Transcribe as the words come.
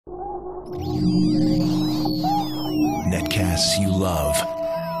Netcasts you love.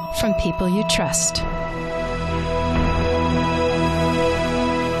 From people you trust.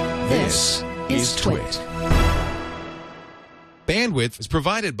 This is TWiT. Bandwidth is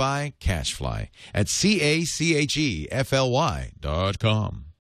provided by Cashfly at CACHEFLY.com.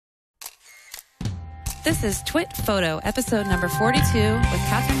 This is TWiT Photo, episode number 42 with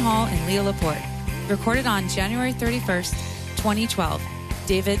Catherine Hall and Leah Laporte. Recorded on January 31st, 2012.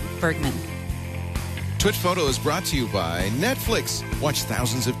 David Bergman. TWiT Photo is brought to you by Netflix. Watch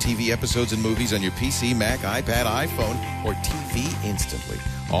thousands of TV episodes and movies on your PC, Mac, iPad, iPhone, or TV instantly.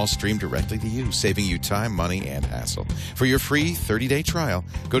 All streamed directly to you, saving you time, money, and hassle. For your free 30-day trial,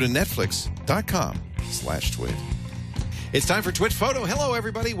 go to netflix.com/TWiT. It's time for TWiT Photo. Hello,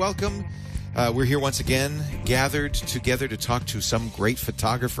 everybody. Welcome. We're here once again, gathered together to talk to some great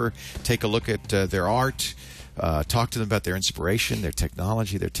photographer, take a look at their art, talk to them about their inspiration, their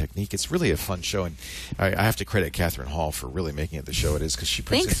technology, their technique. It's really a fun show, and I have to credit Catherine Hall for really making it the show it is, because she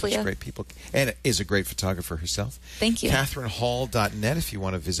brings in such great people and is a great photographer herself. Thank you. CatherineHall.net if you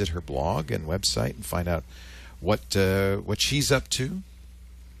want to visit her blog and website and find out what she's up to.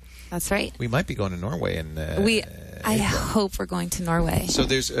 That's right. We might be going to Norway in I hope we're going to Norway. So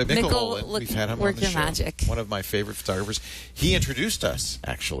there's Mikkel Holland. We've had him on the show. Magic. One of my favorite photographers. He introduced us,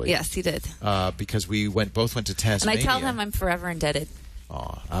 actually. Yes, he did. Because we both went to Tasmania. And I tell him I'm forever indebted.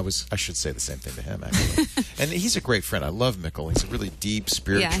 Oh, I should say the same thing to him, actually. And he's a great friend. I love Mikkel. He's a really deep,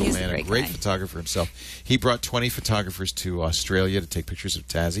 spiritual man, a great photographer himself. He brought 20 photographers to Australia to take pictures of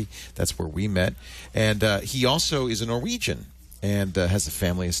Tassie. That's where we met. And he also is a Norwegian and has a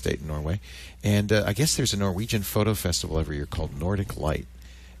family estate in Norway. And I guess there's a Norwegian photo festival every year called Nordic Light.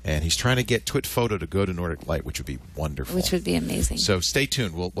 And he's trying to get TWiT Photo to go to Nordic Light, which would be wonderful. Which would be amazing. So stay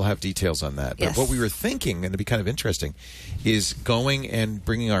tuned. We'll have details on that. Yes. But what we were thinking, and it'd be kind of interesting, is going and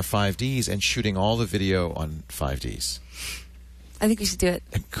bringing our 5Ds and shooting all the video on 5Ds. I think we should do it.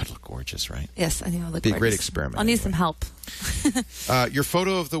 It could look gorgeous, right? Yes, I think it would look be gorgeous. A great experiment. I'll need some help. Your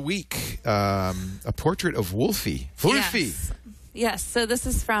photo of the week, a portrait of Wolfie. Wolfie! Yes, so this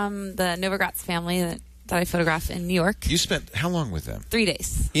is from the Novogratz family that I photographed in New York. You spent how long with them? 3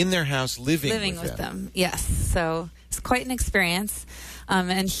 days. In their house, living with them. Yes. So it's quite an experience.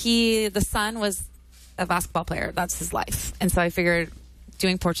 And the son was a basketball player. That's his life. And so I figured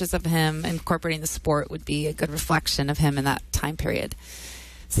doing portraits of him, incorporating the sport, would be a good reflection of him in that time period.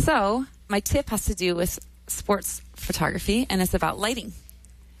 So my tip has to do with sports photography, and it's about lighting.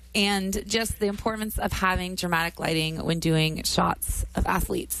 And just the importance of having dramatic lighting when doing shots of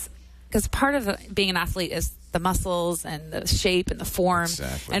athletes. Because part of being an athlete is the muscles and the shape and the form,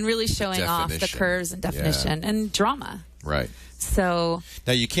 and really showing off the curves and definition and drama. Right. So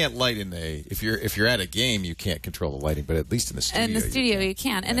now you can't light if you're at a game, you can't control the lighting, but at least in the studio. In the studio, you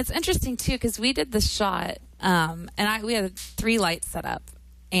can. And it's interesting too, because we did this shot, and we had 3 lights set up,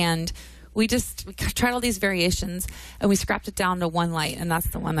 and we tried all these variations, and we scrapped it down to 1 light, and that's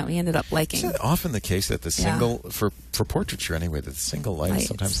the one that we ended up liking. Is it often the case that the single, for portraiture anyway, that the single light is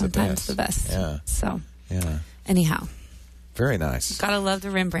sometimes the best? Yeah. So, yeah. Anyhow. Very nice. Gotta love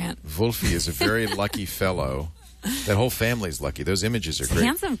the Rembrandt. Wolfie is a very lucky fellow. That whole family's lucky. Those images are great.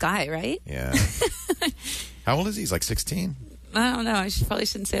 Handsome guy, right? Yeah. How old is he? He's like 16? I don't know. I probably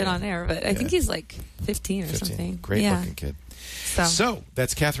shouldn't say it on air, but I think he's like 15 or something. Great looking kid. So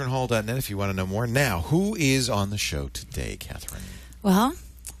that's CatherineHall.net if you want to know more. Now, who is on the show today, Catherine? Well,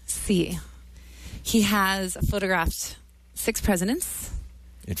 see. He has photographed 6 presidents.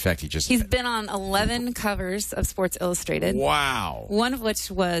 In fact, he's been on 11 covers of Sports Illustrated. Wow. One of which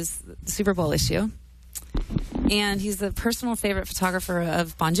was the Super Bowl issue. And he's the personal favorite photographer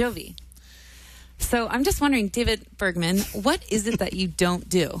of Bon Jovi. So I'm just wondering, David Bergman, what is it that you don't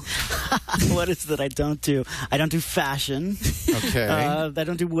do? What is it that I don't do? I don't do fashion. Okay. I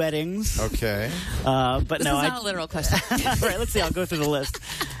don't do weddings. Okay. But this is not a literal question. Right, let's see. I'll go through the list.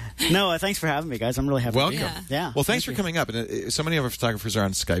 No, thanks for having me, guys. I'm really happy to be here. Yeah. Well, thanks for coming up. And so many of our photographers are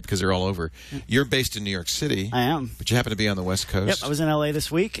on Skype because they're all over. You're based in New York City. I am. But you happen to be on the West Coast. Yep, I was in L.A.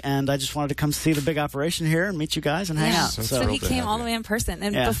 this week, and I just wanted to come see the big operation here and meet you guys and hang out. So he came all the way in person.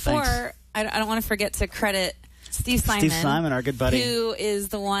 And before, I don't want to forget to credit Steve Simon, our good buddy, who is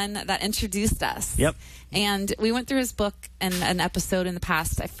the one that introduced us. Yep. And we went through his book and an episode in the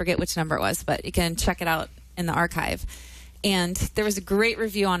past. I forget which number it was, but you can check it out in the archive. And there was a great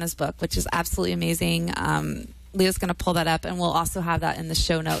review on his book, which is absolutely amazing. Leo's going to pull that up, and we'll also have that in the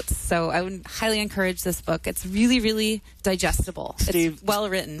show notes. So I would highly encourage this book. It's really, really digestible. It's well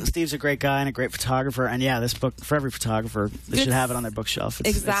written. Steve's a great guy and a great photographer, and yeah, this book, for every photographer, they should have it on their bookshelf.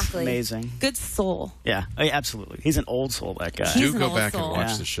 It's amazing. Good soul. Yeah, absolutely. He's an old soul, that guy. He's Do go back and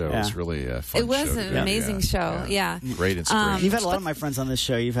watch the show. Yeah. It was really a fun show. It was an amazing show, yeah. Great inspiration. You've had a lot of my friends on this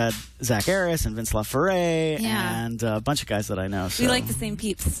show. You've had Zach Harris and Vince LaFerre and a bunch of guys that I know. So. We like the same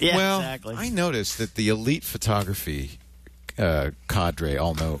peeps. Yeah, well, exactly. I noticed that the elite photography cadre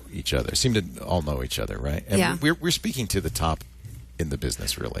all know each other. Seem to all know each other, right? And we're speaking to the top in the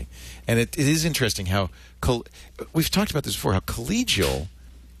business, really. And it is interesting how we've talked about this before. How collegial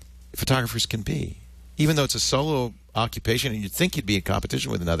photographers can be, even though it's a solo occupation, and you'd think you'd be in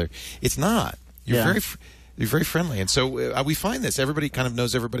competition with another. It's not. You're very friendly, and so we find this. Everybody kind of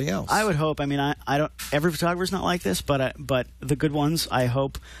knows everybody else. I would hope. I mean, I don't. Every photographer's not like this, but the good ones, I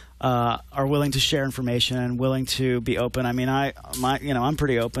hope, are willing to share information and willing to be open. I mean, I'm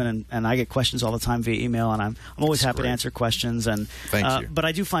pretty open, and I get questions all the time via email, and I'm always happy to answer questions. And thank you. But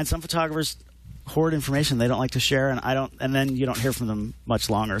I do find some photographers hoard information they don't like to share, and then you don't hear from them much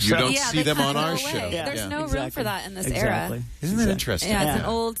longer. You don't see them on our show. There's no room for that in this era. Isn't that interesting?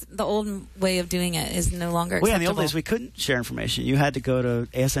 Yeah, it's the old way of doing it is no longer acceptable. Well, in the old days, we couldn't share information. You had to go to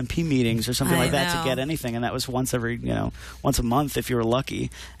ASMP meetings or something like that to get anything, and that was once a month if you were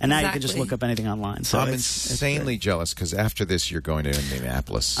lucky. And now you can just look up anything online. So I'm insanely jealous because after this, you're going to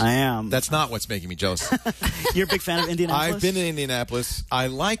Indianapolis. I am. That's not what's making me jealous. You're a big fan of Indianapolis? I've been in Indianapolis. I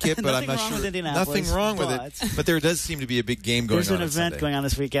like it, but I'm not sure. Nothing wrong with it, but there does seem to be a big game going on. There's an event going on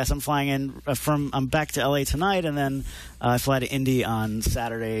this week. Yes, I'm flying in I'm back to LA tonight, and then I fly to Indy on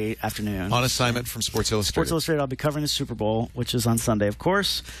Saturday afternoon. On assignment from Sports Illustrated. Sports Illustrated. I'll be covering the Super Bowl, which is on Sunday, of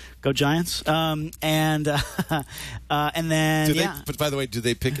course. Go Giants! And then But by the way, do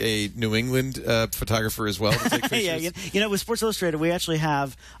they pick a New England photographer as well to take pictures? Yeah, with Sports Illustrated, we actually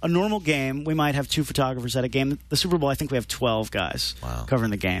have a normal game. We might have 2 photographers at a game. The Super Bowl, I think we have 12 guys covering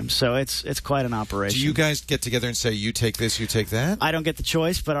the game. So it's quite an operation. Do you guys get together and say, you take this, you take that? I don't get the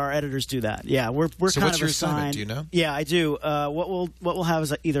choice, but our editors do that. Yeah, we're so kind what's of your assigned. assignment? Do you know? Yeah, I do. What we'll have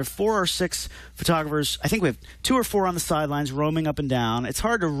is either 4 or 6 photographers. I think we have 2 or 4 on the sidelines roaming up and down. It's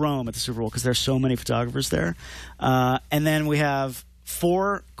hard to roam at the Super Bowl because there's so many photographers there. And then we have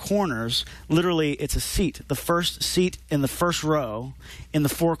 4 corners. Literally, it's a seat. The first seat in the first row in the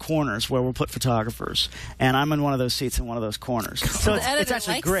 4 corners where we'll put photographers. And I'm in one of those seats in one of those corners. So it's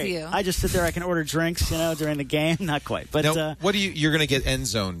actually great. You. I just sit there. I can order drinks, during the game. Not quite, but now, what do you're going to get end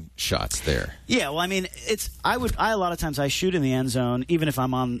zone shots there? Yeah, well, I mean, a lot of times I shoot in the end zone, even if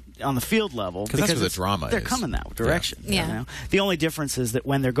I'm on the field level, because that's where the drama they're is. coming that direction. Yeah. The only difference is that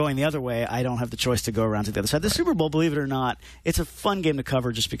when they're going the other way, I don't have the choice to go around to the other side. The Super Bowl, believe it or not, it's a fun game to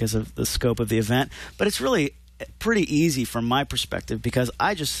cover just because of the scope of the event, but it's really pretty easy from my perspective because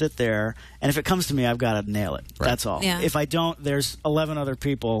I just sit there, and if it comes to me, I've got to nail it. Right. That's all. Yeah. If I don't, there's 11 other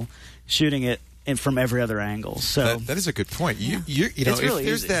people shooting it from every other angle. So that is a good point. You it's if really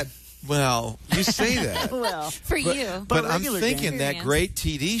there's easy. that. Well, you say that. For you. But I'm thinking that great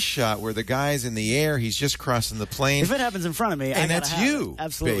TD shot where the guy's in the air, he's just crossing the plane. If it happens in front of me, and that's you,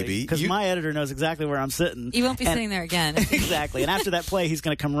 absolutely, baby. Because my editor knows exactly where I'm sitting. You won't be sitting there again. Exactly. And after that play, he's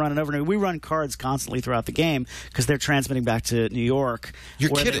going to come running over to me. We run cards constantly throughout the game because they're transmitting back to New York. You're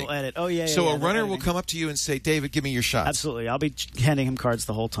where kidding. They'll edit. Oh yeah. So a runner will come up to you and say, "David, give me your shots." Absolutely. I'll be handing him cards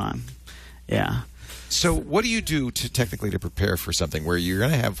the whole time. Yeah. So what do you do to prepare for something where you're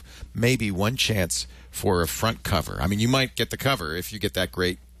going to have maybe one chance for a front cover? I mean, you might get the cover if you get that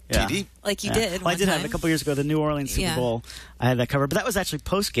great TD. Like you did. Well, I did have it a couple years ago, the New Orleans Super Bowl. I had that cover, but that was actually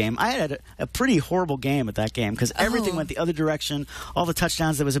post-game. I had a pretty horrible game at that game because everything went the other direction. All the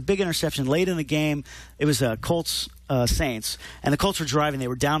touchdowns. There was a big interception late in the game. It was Colts Saints, and the Colts were driving. They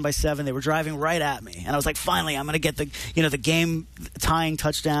were down by 7. They were driving right at me, and I was like, finally, I'm going to get the game tying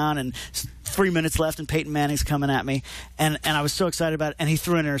touchdown, and 3 minutes left, and Peyton Manning's coming at me, and I was so excited about it. And he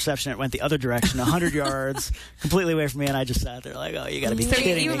threw an interception. It went the other direction, 100 yards, completely away from me, and I just sat there like, oh, you got to be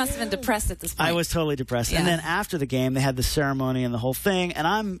kidding me. You must have been depressed at this point. I was totally depressed. Yeah. And then after the game, they had the ceremony and the whole thing, and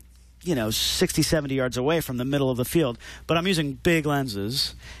I'm 60, 70 yards away from the middle of the field, but I'm using big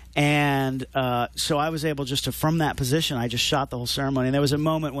lenses. And so I was able just to, from that position, I just shot the whole ceremony. And there was a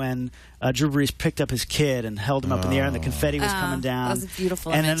moment when Drew Brees picked up his kid and held him up in the air, and the confetti was coming down. That was a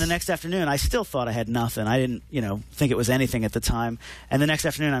beautiful And image. then the next afternoon, I still thought I had nothing. I didn't, think it was anything at the time. And the next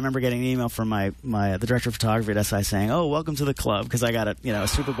afternoon, I remember getting an email from the director of photography at SI saying, "Oh, welcome to the club," because I got a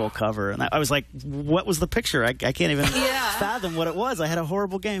Super Bowl cover. And I was like, "What was the picture? I can't even fathom what it was. I had a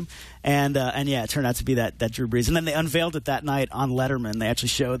horrible game." And yeah, it turned out to be that Drew Brees. And then they unveiled it that night on Letterman. They actually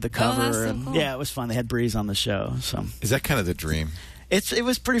showed the cover. that's so and cool. yeah, it was fun. They had Breeze on the show. So Is that kind of the dream? it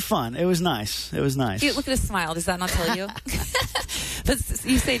was pretty fun. It was nice. It was nice. Dude, look at his smile. Does that not tell you?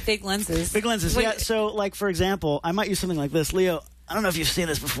 You say big lenses. Big lenses, Wait, yeah. So, like, for example, I might use something like this. Leo, I don't know if you've seen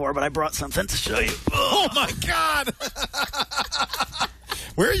this before, but I brought something to show you. Oh, my God!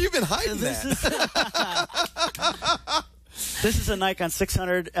 Where have you been hiding that? This is a Nikon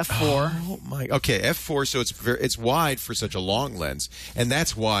 600 F4. Oh, my. Okay, F4, so it's wide for such a long lens, and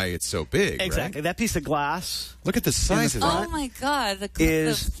that's why it's so big, Exactly. right? That piece of glass Look at the size of that. Oh my God!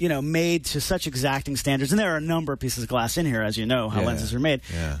 is, made to such exacting standards. And there are a number of pieces of glass in here, as you know, how Yeah, lenses are made.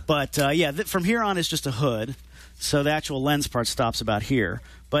 yeah. But, from here on is just a hood. So the actual lens part stops about here.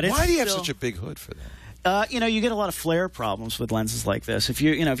 But it's Why do you have still- such a big hood for that? you get a lot of flare problems with lenses like this. If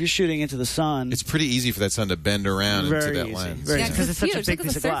you're shooting into the sun, It's pretty easy for that sun to bend around into very that easy. lens. Very Yeah, easy. 'cause It's it's such a huge. big Look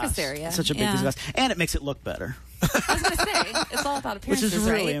at piece the of glass. surface area. It's such a big Yeah. piece of glass, and it makes it look better, I was going to say it's all about which appearances, is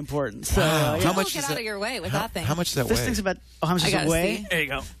really right? important. So, Wow. yeah. How much Get does out that- of your way with that thing. How much does that This weigh? thing's about how much I does it gotta weigh? see. There you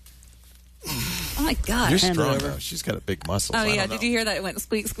go. Oh my God! You're Hand it strong, over. though. She's got a big muscle. Oh yeah! Did you hear that? It went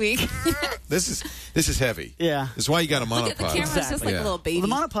squeak squeak. This is heavy. Yeah. This is why you got a monopod. Look at the camera. It's just like Yeah. a little baby. Well,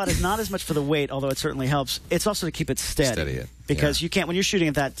 the monopod is not as much for the weight, although it certainly helps. It's also to keep it steady. Steady it, Because yeah. you can't, when you're shooting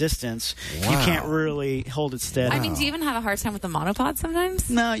at that distance, you Wow. can't really hold it steady. I mean, do you even have a hard time with the monopod sometimes?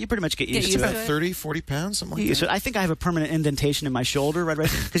 No, you pretty much get used used to About it. to it. 30, 40 pounds, something like You- that. so I think I have a permanent indentation in my shoulder, right?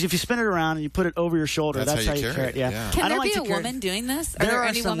 Because if you spin it around and you put it over your shoulder, That's that's how you carry it, Yeah. yeah. Can I don't there like be to a carry- woman doing this? Are There there are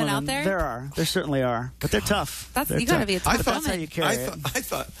any some women out there? There certainly are, but they're tough. That's They're you got to tough. be a tough That's how you woman. carry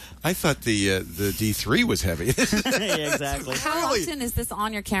it. I thought the D3 was heavy. Yeah, exactly. How Really? often is this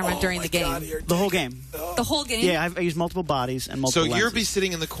on your camera during the game? The whole game. The whole game? Yeah, I use multiple bodies and So multiple lenses. you'll be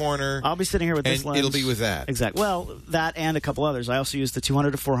sitting in the corner. I'll be sitting here with this and lens. it'll be with that. Exactly. Well, that and a couple others. I also use the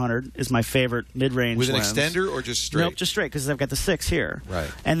 200 to 400 is my favorite mid-range With an lens. extender or just straight? Nope, just straight because I've got the 6 here. Right.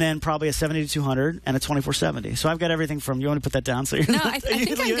 And then probably a 70 to 200 and a 24-70. So I've got everything from. You want to put that down so you're No, not, I think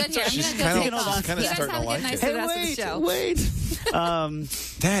I'm good here. I'm She's going to kinda- go take she's off. kinda You guys starting have to a like good night it. for the rest of the show. wait.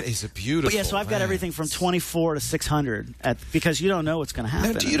 That is a beautiful. But yeah, so I've got lens. everything from 24 to 600 because you don't know what's going to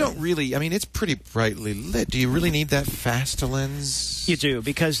happen. Now, you don't really. I mean, it's pretty brightly lit. Do you really need that fast a lens? You do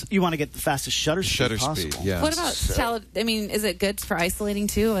because you want to get the fastest shutter speed possible. Yeah. What about shallow? I mean, is it good for isolating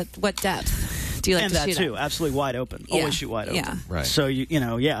too? At what depth do you like And to that shoot too, at? absolutely wide open. Yeah. Always shoot wide open. Yeah. Right. So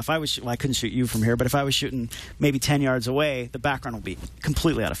if I was, I couldn't shoot you from here, but if I was shooting maybe 10 yards away, the background will be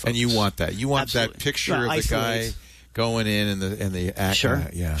completely out of focus. And you want that. You want Absolutely. that picture Yeah, of the guy isolate. going in and the act. Sure.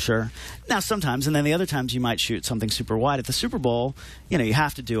 Yeah. Sure. Now, sometimes, and then the other times you might shoot something super wide. At the Super Bowl, you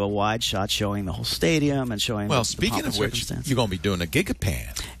have to do a wide shot showing the whole stadium and showing Well, the speaking pomp of and which, circumstance. you're going to be doing a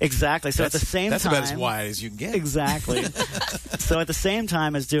GigaPan. Exactly. So at the same that's time. about as wide as you can get. Exactly. So at the same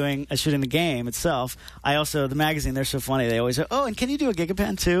time as shooting the game itself, I also, the magazine, they're so funny. They always say, oh, and can you do a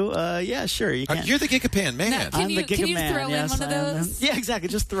GigaPan too? Yeah, sure, you can. You're the GigaPan man. No, I'm Can the you Giga Man. throw in Yes, one of I am. those? Yeah, exactly.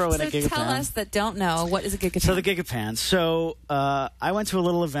 Just throw in So a GigaPan. tell us that don't know, what is a GigaPan? So the GigaPan. So I went to a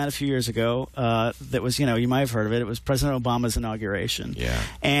little event a few years ago that was, you might have heard of it. It was President Obama's inauguration. Yeah.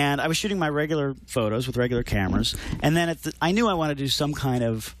 And I was shooting my regular photos with regular cameras, and then I knew I wanted to do some kind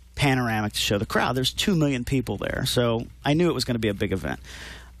of panoramic to show the crowd. There's 2 million people there, so I knew it was going to be a big event.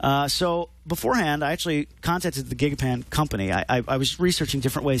 So beforehand, I actually contacted the GigaPan company. I was researching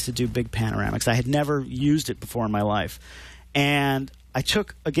different ways to do big panoramics. I had never used it before in my life. And I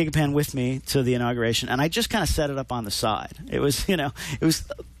took a GigaPan with me to the inauguration, and I just kind of set it up on the side. It was,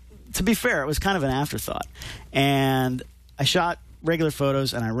 to be fair, it was kind of an afterthought. And I shot regular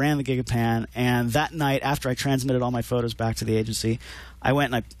photos, and I ran the GigaPan. And that night, after I transmitted all my photos back to the agency, I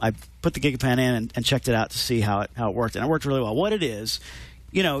went and I put the GigaPan in and checked it out to see how it worked. And it worked really well. What it is,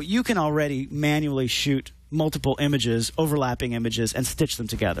 you can already manually shoot multiple images, overlapping images, and stitch them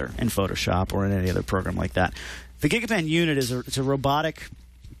together in Photoshop or in any other program like that. The GigaPan unit is a robotic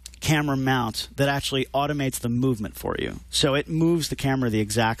camera mount that actually automates the movement for you. So it moves the camera the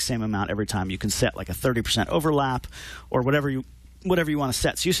exact same amount every time. You can set like a 30% overlap or whatever you want to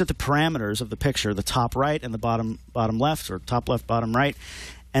set. So you set the parameters of the picture, the top right and the bottom left, or top left, bottom right,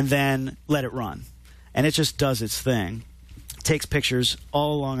 and then let it run. And it just does its thing. It takes pictures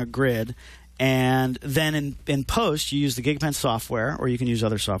all along a grid. And then in post, you use the GigaPan software, or you can use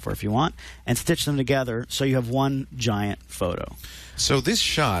other software if you want, and stitch them together so you have one giant photo. So this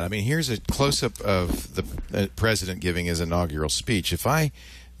shot, I mean, here's a close-up of the president giving his inaugural speech. If I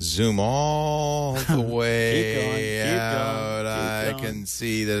zoom all the way Keep out, I going. can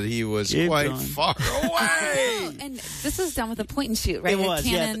see that he was Keep quite going. far away. And this was done with a point and shoot, right? It was,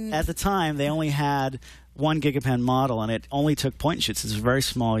 Canon. yeah. At the time, they only had one GigaPan model, and it only took point and shoots. It's a very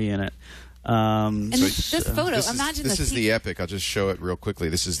small unit. And this photo, this is the Epic. I'll just show it real quickly.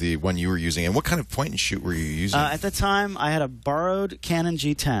 This is the one you were using. And what kind of point and shoot were you using? At the time, I had a borrowed Canon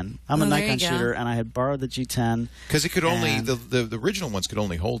G10. I'm a Nikon shooter, and I had borrowed the G10. Because it could only, the original ones could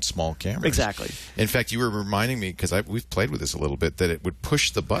only hold small cameras. Exactly. In fact, you were reminding me, because we've played with this a little bit, that it would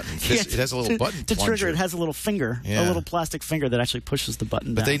push the button. It has a little button to plunger. trigger, it has a little finger, a little plastic finger that actually pushes the button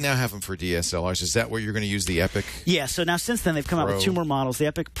down. But they now have them for DSLRs. Is that where you're going to use the Epic? Yeah, so now since then, they've come out with 2 more models. The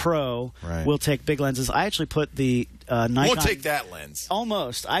Epic Pro will take big lenses. I actually put the Nikon... Won't take that lens.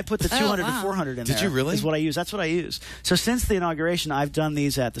 Almost. I put the 200 to 400 in there. Did you really? Is what I use. That's what I use. So since the inauguration, I've done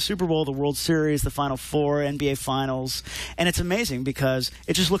these at the Super Bowl, the World Series, the Final Four, NBA Finals. And it's amazing because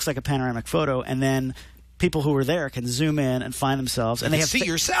it just looks like a panoramic photo, and then people who are there can zoom in and find themselves. And they have see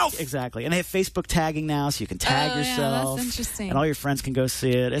yourself. Exactly. And they have Facebook tagging now, so you can tag yourself. That's interesting. And all your friends can go see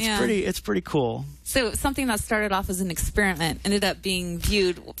it. It's pretty cool. So something that started off as an experiment ended up being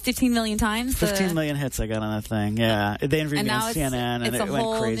viewed 15 million times? 15 million hits I got on that thing, yeah. They interviewed me on CNN, and it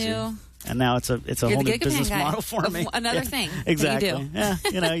went crazy. And now it's a whole new business model for me. Another thing. Exactly. That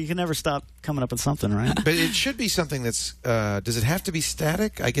you do. Yeah, you can never stop coming up with something, right? But it should be something that's. Does it have to be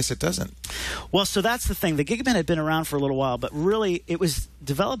static? I guess it doesn't. Well, so that's the thing. The GigaPan had been around for a little while, but really it was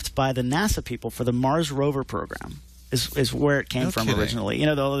developed by the NASA people for the Mars rover program. Is where it came from originally. You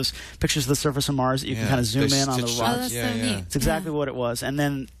know, all those pictures of the surface of Mars that you can kind of zoom in on the rocks. Oh, that's so neat. It's exactly what it was. And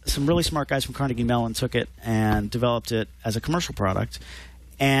then some really smart guys from Carnegie Mellon took it and developed it as a commercial product.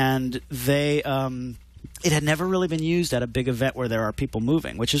 And they, it had never really been used at a big event where there are people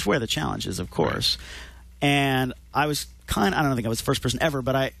moving, which is where the challenge is, of course. Right. And I was I don't think I was the first person ever,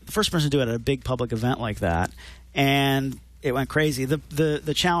 but the first person to do it at a big public event like that. And it went crazy.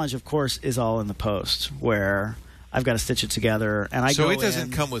 The challenge, of course, is all in the post, where I've got to stitch it together, and I go in. So it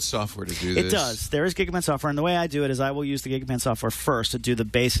doesn't come with software to do this? It does. There is GigaPan software, and the way I do it is I will use the GigaPan software first to do the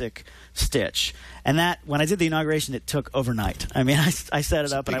basic stitch. And that, when I did the inauguration, it took overnight. I mean, I set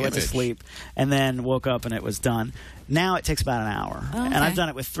it up, and I went to sleep, and then woke up, and it was done. Now it takes about an hour. Oh, okay. And I've done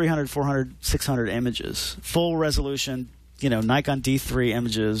it with 300, 400, 600 images. Full resolution, Nikon D3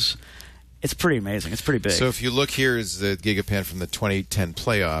 images. It's pretty amazing. It's pretty big. So if you look, here is the GigaPan from the 2010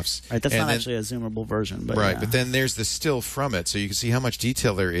 playoffs. Right, that's not actually a zoomable version. But right, but then there's the still from it, so you can see how much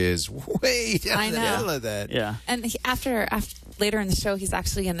detail there is way down the middle of that. Yeah. And after later in the show, he's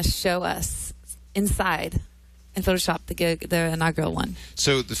actually going to show us inside in Photoshop the inaugural one.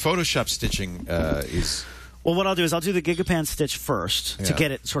 So the Photoshop stitching is... Well, what I'll do is I'll do the GigaPan stitch first to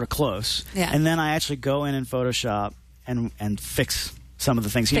get it sort of close. Yeah. And then I actually go in Photoshop and fix some of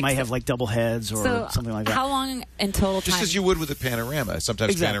the things. You might have like double heads or something like that. How long in total time? Just as you would with a panorama.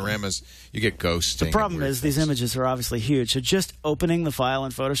 Sometimes panoramas, you get ghosting. The problem is these images are obviously huge. So just opening the file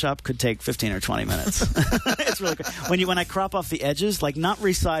in Photoshop could take 15 or 20 minutes. It's really good. When I crop off the edges, like not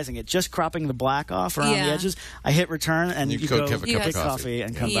resizing it, just cropping the black off around the edges, I hit return and you go have a cup of coffee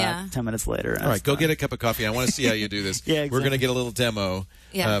and come back 10 minutes later. All right, go get a cup of coffee. I want to see how you do this. Yeah, exactly. We're going to get a little demo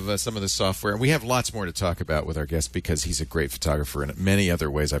of some of the software. And we have lots more to talk about with our guest because he's a great photographer in many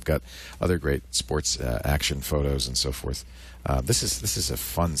other ways. I've got other great sports action photos and so forth. This is a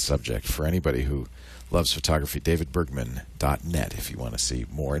fun subject for anybody who loves photography. DavidBergman.net if you want to see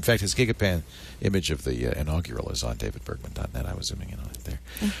more. In fact, his GigaPan image of the inaugural is on DavidBergman.net. I was zooming in on it there.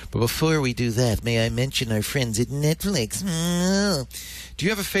 But before we do that, may I mention our friends at Netflix? Do you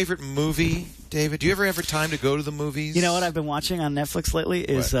have a favorite movie, David? Do you ever have time to go to the movies? You know what I've been watching on Netflix lately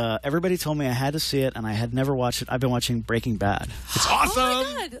is everybody told me I had to see it, and I had never watched it. I've been watching Breaking Bad. It's awesome.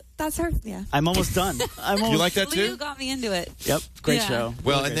 Oh my God, that's her. Yeah, I'm almost done. You like that too? Leo got me into it. Yep, great show.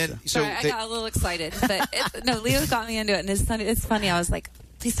 Well, really and then Sorry, I got a little excited, but Leo got me into it, and it's funny. I was like,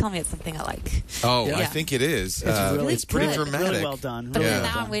 please tell me it's something I like. Oh, I think it is. It's pretty good. dramatic. Really well done. But Really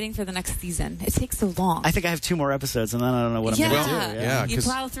now I'm waiting for the next season. It takes so long. I think I have 2 more episodes, and then I don't know what I'm going to do. Yeah, you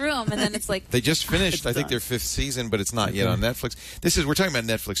plow through them, and then it's like they just finished. I think their 5th season, but it's not yet on Netflix. We're talking about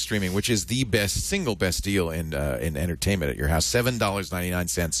Netflix streaming, which is the single best deal in entertainment at your house.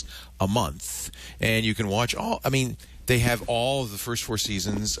 $7.99 a month, and you can watch all. I mean, they have all of the first 4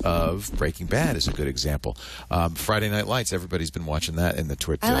 seasons of Breaking Bad is a good example. Friday Night Lights, everybody's been watching that in the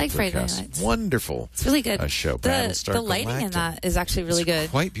Twitch. I like Friday Night Lights. Wonderful. It's really good. Show. The lighting in that is actually really good.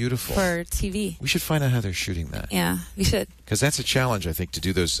 Quite beautiful. For TV. We should find out how they're shooting that. Yeah, we should. Because that's a challenge, I think, to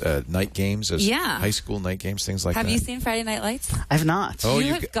do those night games, those high school night games, things like that. Have you seen Friday Night Lights? I've not. Oh,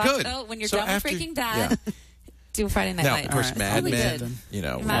 you have got good. to, when you're So done with Breaking Bad, do Friday Night Lights. Now, of course, Mad Men. Good. You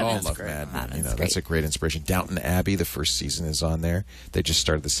know, we Mad all Men's love great. Mad Mad Men. Men's That's a great inspiration. Downton Abbey, the 1st season is on there. They just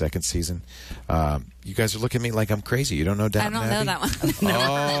started the 2nd season. You guys are looking at me like I'm crazy. You don't know Downton Abbey? I don't know that one.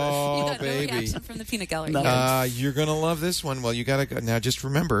 Oh, you got baby. No reaction from the peanut gallery. You're going to love this one. Well, you got to go. Now, just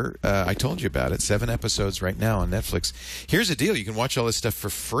remember, I told you about it. 7 episodes right now on Netflix. Here's the deal. You can watch all this stuff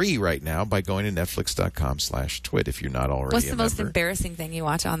for free right now by going to netflix.com/twit if you're not already What's the a most member. embarrassing thing you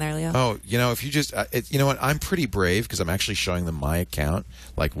watch on there, Leo? Oh, if you just, you know what? I'm pretty brave because I'm actually showing them my account,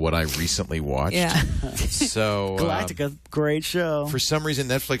 like what I recently watched. Yeah. So Galactica, great show. For some reason,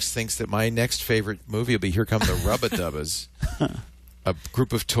 Netflix thinks that my next favorite movie will be Here Come the Rubba-Dubbas, a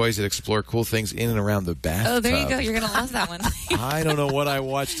group of toys that explore cool things in and around the bathtub. Oh, there you go. You're going to love that one. I don't know what I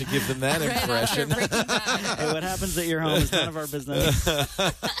watched to give them that impression. Hey, what happens at your home is none of our business.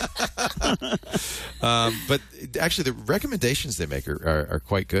 But actually, the recommendations they make are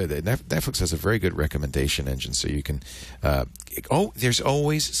quite good. Netflix has a very good recommendation engine, so you can. There's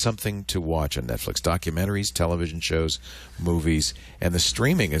always something to watch on Netflix: documentaries, television shows, movies, and the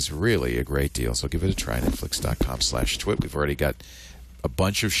streaming is really a great deal. So give it a try. Netflix.com/twit. We've already got a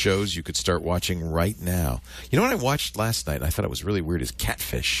bunch of shows you could start watching right now. You know what I watched last night? And I thought it was really weird. Is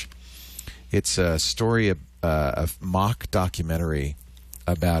Catfish. It's a story of a mock documentary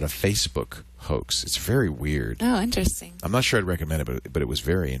about a Facebook hoax. It's very weird. Oh, interesting. I'm not sure I'd recommend it, but it was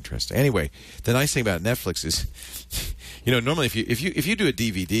very interesting. Anyway, the nice thing about Netflix is, normally if you do a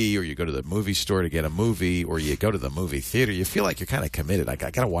DVD or you go to the movie store to get a movie or you go to the movie theater, you feel like you're kind of committed. Like, I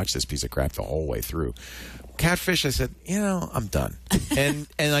got to watch this piece of crap the whole way through. Catfish, I said, I'm done, and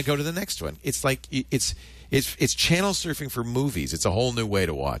I go to the next one. It's like it's channel surfing for movies. It's a whole new way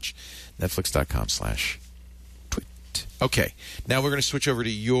to watch. Netflix.com/twit. Okay, now we're going to switch over to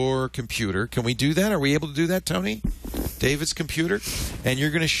your computer. Can we do that? Are we able to do that, Tony? David's computer, and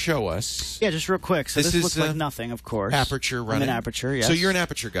you're going to show us. Yeah, just real quick. So this looks like nothing, of course. Aperture running. I'm an Aperture, yes. So you're an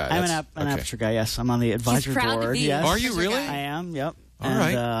Aperture guy. I'm an Aperture guy, yes. I'm on the advisory board. Yes. Are you really? I am, yep. All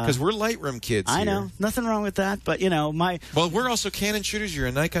right, because we're Lightroom kids I here. know. Nothing wrong with that, but, Well, we're also Canon shooters. You're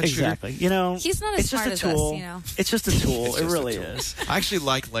a Nikon shooter. Exactly. He's not as smart as us, It's just a tool. It really is. I actually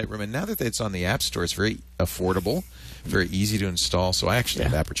like Lightroom, and now that it's on the App Store, it's very affordable, very easy to install. So I actually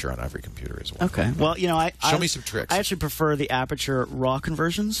have Aperture on every computer as well. Okay. Well, Show me some tricks. I actually prefer the Aperture RAW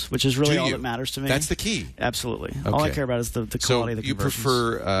conversions, which is really all that matters to me. That's the key. Absolutely. Okay. All I care about is the quality of the conversions. So you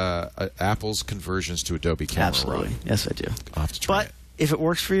prefer Apple's conversions to Adobe Camera Absolutely. RAW? Yes, I do. I'll have to try it. If it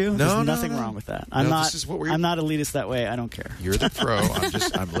works for you, there's nothing wrong with that. I'm not elitist that way. I don't care. You're the pro.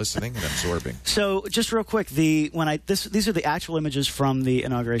 I'm listening and absorbing. So just real quick, these are the actual images from the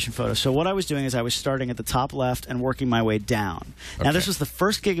inauguration photo. So what I was doing is I was starting at the top left and working my way down. Okay. Now this was the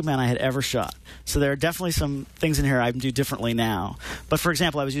first GigaPan I had ever shot. So there are definitely some things in here I can do differently now. But for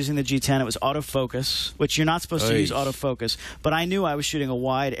example, I was using the G10. It was autofocus, which you're not supposed to use autofocus. But I knew I was shooting a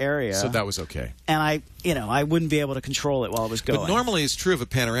wide area. So that was okay. And I wouldn't be able to control it while it was going. But normally it's true of a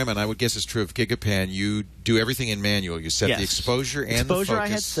panorama, and I would guess it's true of GigaPan. You do everything in manual. You set the exposure and the focus. Exposure I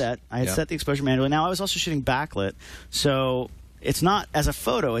had set. I had set the exposure manually. Now I was also shooting backlit, so it's not, as a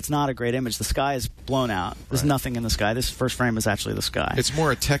photo, it's not a great image. The sky is blown out. There's nothing in the sky. This first frame is actually the sky. It's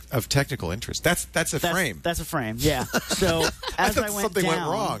more of technical interest. That's a frame. That's a frame, yeah. So as I went something down,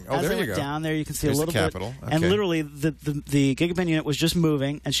 went wrong. Oh, there you go. Down there, you can see a little bit. Okay. And literally, the GigaPan unit was just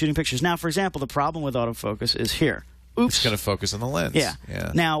moving and shooting pictures. Now, for example, the problem with autofocus is here. Oops. It's going to focus on the lens. Yeah.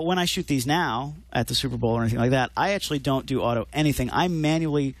 Now, when I shoot these now at the Super Bowl or anything like that, I actually don't do auto anything. I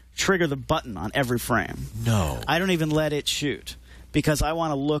manually trigger the button on every frame. No. I don't even let it shoot because I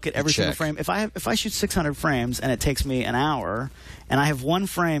want to look at every single frame. If I shoot 600 frames and it takes me an hour and I have one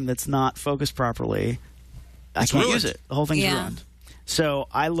frame that's not focused properly, I can't use it. The whole thing's ruined. So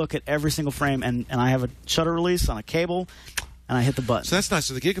I look at every single frame and I have a shutter release on a cable. And I hit the button. So that's nice.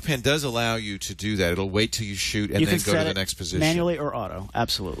 So the GigaPan does allow you to do that. It'll wait till you shoot and then go to the next position. Manually or auto,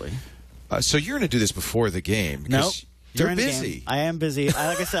 absolutely. So you're going to do this before the game. Nope. You're busy. I am busy.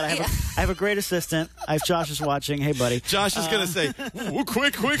 Like I said, I have a great assistant. Josh is watching. Hey, buddy. Josh is going to say,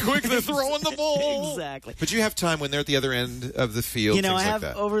 quick, they're throwing the ball. Exactly. But you have time when they're at the other end of the field,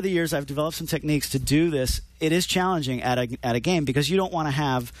 over the years, I've developed some techniques to do this. It is challenging at a game because you don't want to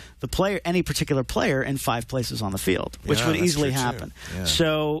have any particular player in 5 places on the field, which would easily happen. Yeah.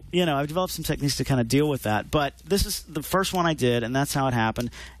 So, I've developed some techniques to kind of deal with that. But this is the first one I did, and that's how it happened.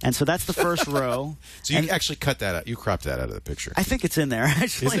 And so that's the first row. So you actually cut that out. You cropped that out of the picture. I think it's in there,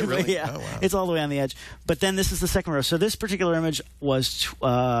 actually. Is it really? Yeah. Oh, wow. It's all the way on the edge. But then this is the second row. So this particular image was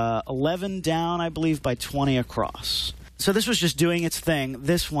 11 down, I believe, by 20 across. So this was just doing its thing.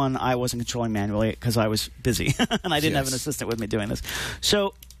 This one I wasn't controlling manually because I was busy and I didn't have an assistant with me doing this.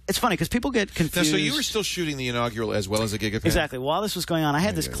 So it's funny because people get confused. Now, so you were still shooting the inaugural as well as a GigaPan? Exactly. While this was going on, I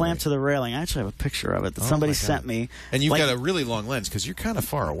had this clamp to the railing. I actually have a picture of it that somebody sent me. And you've got a really long lens because you're kind of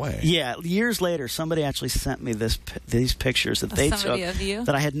far away. Yeah. Years later, somebody actually sent me these pictures that they took of you?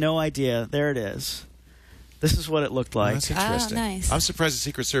 that I had no idea. There it is. This is what it looked like. Oh, that's interesting. Oh, nice. I'm surprised the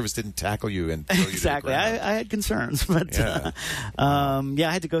Secret Service didn't tackle you and throw you Exactly. to the ground. I had concerns, but Yeah.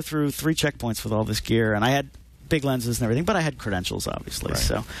 I had to go through 3 checkpoints with all this gear, and I had big lenses and everything, but I had credentials, obviously. Right.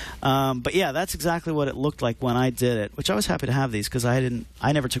 So, but yeah, that's exactly what it looked like when I did it. Which I was happy to have these because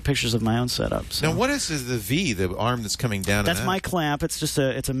I never took pictures of my own setup. So. Now, what is the V, the arm that's coming down? That's my clamp. It's just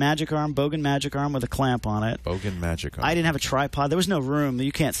it's a magic arm, Bogan magic arm with a clamp on it. Bogan magic arm. I didn't have a tripod. There was no room.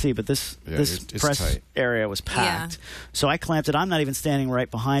 You can't see, but this it's press tight. area was packed. So I clamped it. I'm not even standing right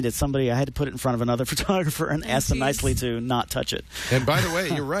behind it. I had to put it in front of another photographer and ask them nicely to not touch it. And by the way,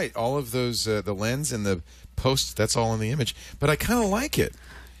 you're right. All of those, the lens and the post, that's all in the image. But I kind of like it.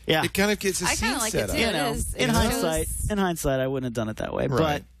 Yeah. It kind of gets a I scene kind of like set it up. too. You know, It in shows- hindsight, I wouldn't have done it that way.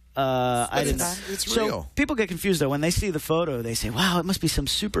 Right. But I didn't. It's so real. people get confused though when they see the photo. They say, "Wow, it must be some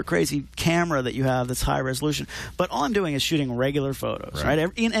super crazy camera that you have that's high resolution." But all I'm doing is shooting regular photos. Right.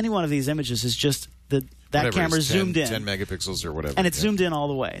 In any one of these images is just that Whatever, camera's it's 10, zoomed in, 10 megapixels or whatever, and it's zoomed in all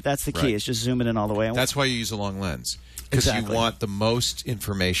the way. That's the key. Right. Is just zoom it in all the way. And That's why you use a long lens, because Exactly. you want the most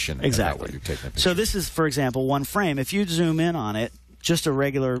information about what you're taking a picture. So this is, for example, one frame. If you zoom in on it, just a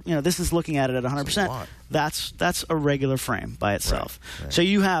regular, this is looking at it at 100%. That's a regular frame by itself. Right. So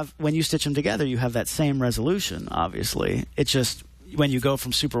you have, when you stitch them together, you have that same resolution, obviously. It just, when you go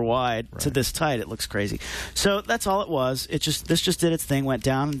from super wide to this tight, it looks crazy. So that's all it was. This just did its thing, went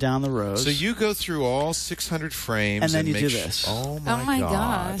down and down the rows. So you go through all 600 frames And then you make do this. Oh my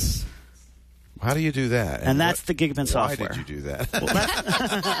gosh. How do you do that? And that's the GigaPan software. Why did you do that?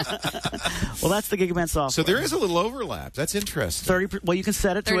 Well, that's the GigaPan software. So there is a little overlap. That's interesting. Well, you can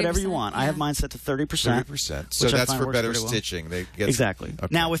set it to whatever you 30%, want. I have mine set to 30%. 30%. So which I that's find for works better pretty well. stitching. Exactly. Okay.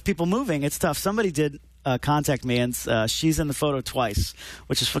 Now, with people moving, it's tough. Somebody did contact me, and she's in the photo twice,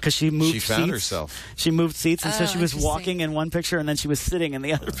 which is because she moved She found seats. herself. She moved seats, and so Oh, she was interesting. walking in one picture, and then she was sitting in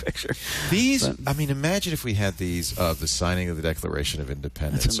the other picture. Imagine if we had these of the signing of the Declaration of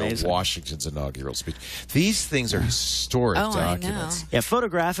Independence That's or amazing. Washington's inaugural speech. These things are historic Oh, I know. documents. Yeah,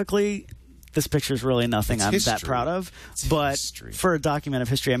 photographically, this picture is really nothing It's I'm that history. proud of. It's But history. for a document of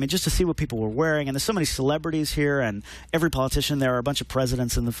history, I mean, just to see what people were wearing, and there's so many celebrities here, and every politician, there are a bunch of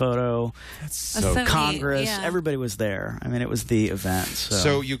presidents in the photo, That's so neat. Congress, Yeah. everybody was there. I mean, it was the event.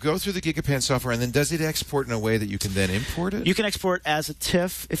 So you go through the GigaPan software, and then does it export in a way that you can then import it? You can export as a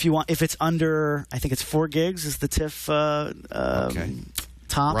TIFF if you want. If it's under, I think it's 4 gigs is the TIFF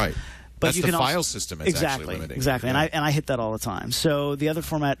top. Right. But That's you the can file also, system is exactly, actually limiting. exactly. Yeah. And I hit that all the time. So the other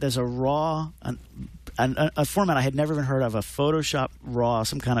format, there's a RAW, a format I had never even heard of, a Photoshop RAW,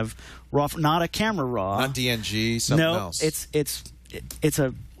 some kind of RAW, not a camera RAW, Not DNG, something no, else. it's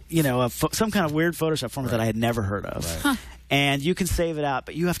a some kind of weird Photoshop format that I had never heard of. Right. Huh. And you can save it out,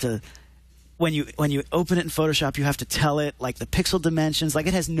 but you have to. When you open it in Photoshop, you have to tell it like the pixel dimensions. Like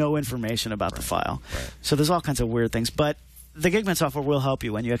it has no information about the file. Right. So there's all kinds of weird things. But the GigaPan software will help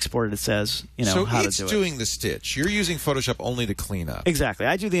you when you export it. It says so how it's to do doing the stitch. You're using Photoshop only to clean up. Exactly.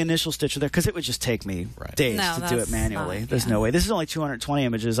 I do the initial stitch there because it would just take me days No, to do it that's manually. not- There's yeah. no way. This is only 220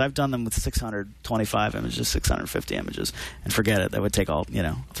 images. I've done them with 625 images, 650 images, and forget it. That would take all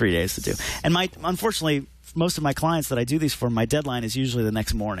 3 days to do. And unfortunately, most of my clients that I do these for, my deadline is usually the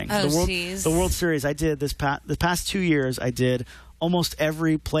next morning. Oh, the World Series, I did the past 2 years. I did almost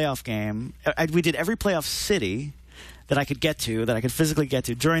every playoff game. We did every playoff city that I could get to, that I could physically get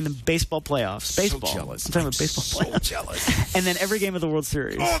to during the baseball playoffs. Baseball. So jealous. I'm talking about baseball So playoffs. jealous. And then every game of the World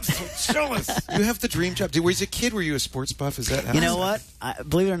Series. Oh, I'm so jealous. You have the dream job. As a kid, were you a sports buff? Is that how You know what?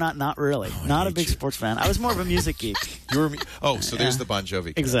 Believe it or not, not really. Not a hate big you. sports fan. I was more of a music geek. You were. So there's the Bon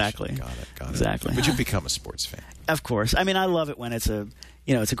Jovi connection. Exactly. Got it. Exactly. But you've become a sports fan. Of course. I mean, I love it when it's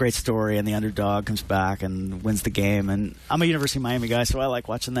it's a great story and the underdog comes back and wins the game. And I'm a University of Miami guy, so I like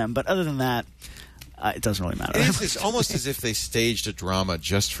watching them. But other than that, it doesn't really matter. It's almost as if they staged a drama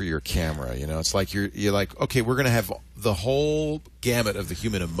just for your camera. It's like you're like, okay, we're going to have the whole gamut of the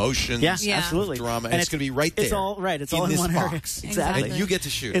human emotions. Yeah, Yeah. absolutely. Drama, and it's going to be right there. It's all right. It's all in this one area. box. Exactly. And you get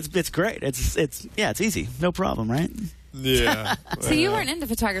to shoot. It's great. It's easy. No problem, right? Yeah. So you weren't into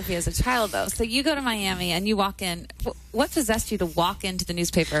photography as a child, though. So you go to Miami and you walk in. What possessed you to walk into the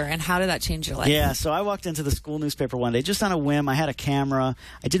newspaper, and how did that change your life? Yeah, so I walked into the school newspaper one day just on a whim. I had a camera.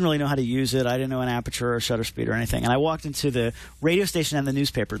 I didn't really know how to use it. I didn't know an aperture or shutter speed or anything. And I walked into the radio station and the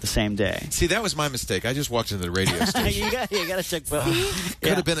newspaper the same day. See, that was my mistake. I just walked into the radio station. you got to check both.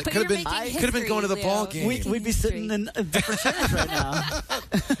 Could have been. But Could have you're been. making Could have been going to the history, ball Leo. game. We'd be sitting in different chairs right now.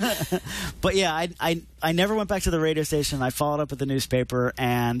 But yeah, I never went back to the radio station. I followed up with the newspaper,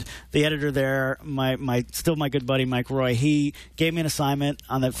 and the editor there, still my good buddy Mike Roy, he gave me an assignment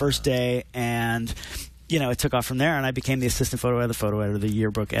on that first day, and it took off from there, and I became the assistant photo editor, the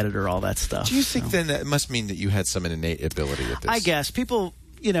yearbook editor, all that stuff. Do you think then that must mean that you had some innate ability at this? I guess people,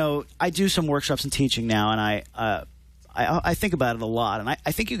 I do some workshops and teaching now, and I think about it a lot, and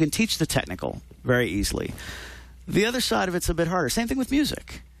I think you can teach the technical very easily. The other side of it's a bit harder. Same thing with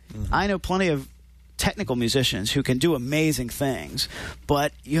music. Mm-hmm. I know plenty of technical musicians who can do amazing things,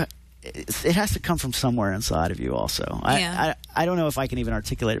 but it has to come from somewhere inside of you also. I don't know if I can even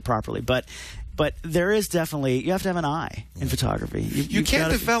articulate it properly, but there is definitely, you have to have an eye in photography. You can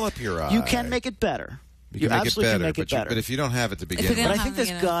develop your eye. You can make it better. You absolutely can make it better. But if you don't have it to begin with. But I think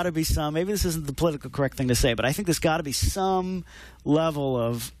there's got to be some, maybe this isn't the politically correct thing to say, but I think there's got to be some level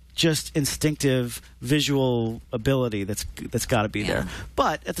of just instinctive visual ability that's got to be there.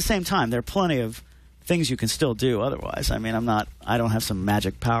 But at the same time, there are plenty of things you can still do otherwise. I mean, I don't have some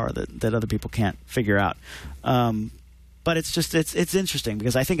magic power that other people can't figure out. But it's just it's interesting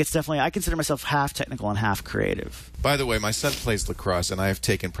because I think it's definitely, I consider myself half technical and half creative. By the way, my son plays lacrosse, and I have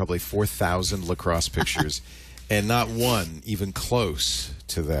taken probably 4,000 lacrosse pictures, and not one even close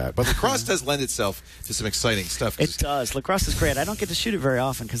to that. But lacrosse does lend itself to some exciting stuff. It does. Lacrosse is great. I don't get to shoot it very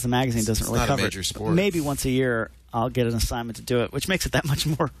often because the magazine doesn't really cover it. It's not a major sport. Maybe once a year I'll get an assignment to do it, which makes it that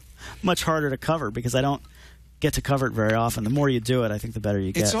much harder to cover because I don't get to cover it very often. The more you do it, I think the better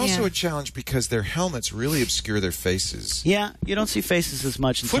you get. It's also a challenge because their helmets really obscure their faces. Yeah, you don't see faces as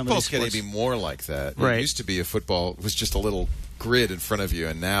much in some of these sports. Football's getting to be more like that. Right. It used to be a football was just a little grid in front of you,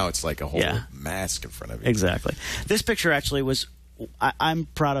 and now it's like a whole mask in front of you. Exactly. This picture actually was I'm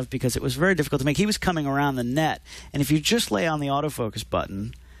proud of because it was very difficult to make. He was coming around the net, and if you just lay on the autofocus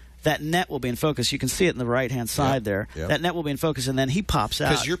button, that net will be in focus. You can see it in the right-hand side there. Yep. That net will be in focus, and then he pops out.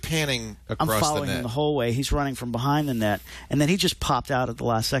 Because you're panning across the net. I'm following him the whole way. He's running from behind the net, and then he just popped out at the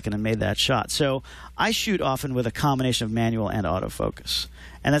last second and made that shot. So I shoot often with a combination of manual and autofocus,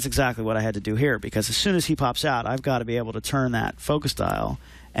 and that's exactly what I had to do here because as soon as he pops out, I've got to be able to turn that focus dial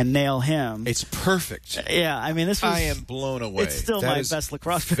and nail him. It's perfect. Yeah, I mean, this was... I am blown away. It's still my best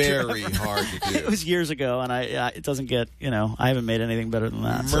lacrosse picture very ever. hard to do. It was years ago, and it doesn't get, I haven't made anything better than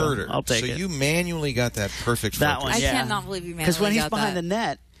that. Murder. So I'll take it. So you manually got that perfect that focus. one, yeah. I cannot believe you manually got that. Because when he's behind the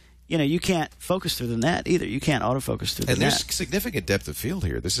net, you can't focus through the net either. You can't autofocus through the net. And there's significant depth of field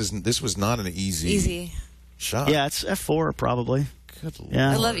here. This was not an easy shot. Yeah, it's F4 probably. Good Lord.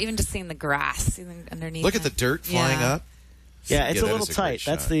 I love even just seeing the grass underneath. Look at the dirt flying up. Yeah, it's a little tight.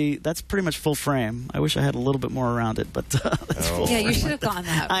 That's pretty much full frame. I wish I had a little bit more around it, but that's full frame. You should have gone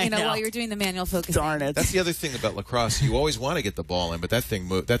that. While you were doing the manual focus. Darn it. That's the other thing about lacrosse. You always want to get the ball in, but that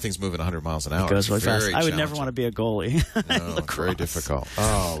thing's moving 100 miles an hour. It goes really fast. I would never want to be a goalie. No, it's very difficult.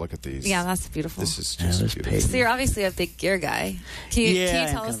 Oh, look at these. Yeah, that's beautiful. This is just beautiful. So you're obviously a big gear guy. Can you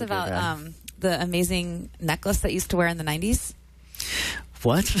tell us about the amazing necklace that you used to wear in the 90s?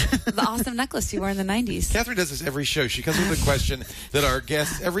 What? The awesome necklace you wore in the 90s. Catherine does this every show. She comes with a question that our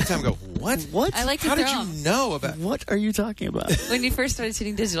guests every time go, what? What? I like to How throw. did you know about? What are you talking about? When you first started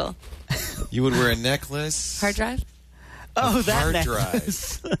shooting digital. You would wear a necklace. Hard drive? Oh, that hard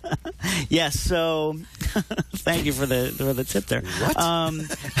necklace. drive. Yes, so thank you for the tip there. What?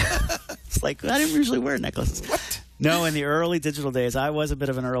 It's like, I didn't usually wear necklaces. What? No, in the early digital days, I was a bit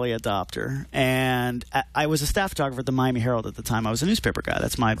of an early adopter. And I was a staff photographer at the Miami Herald at the time. I was a newspaper guy.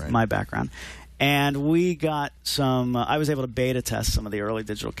 That's my background. And we got I was able to beta test some of the early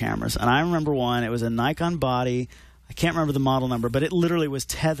digital cameras. And I remember one, it was a Nikon body. I can't remember the model number, but it literally was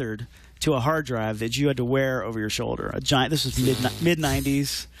tethered to a hard drive that you had to wear over your shoulder. A giant. This was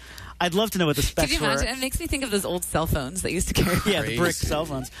mid-90s. I'd love to know what the specs were. Can you imagine? It makes me think of those old cell phones that used to carry. Yeah, the brick cell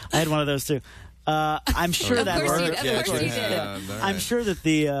phones. I had one of those too. I'm sure that I'm sure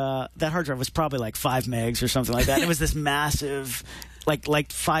that that hard drive was probably like 5 megs or something like that. And it was this massive,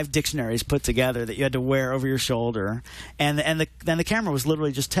 like 5 dictionaries put together that you had to wear over your shoulder, and then the camera was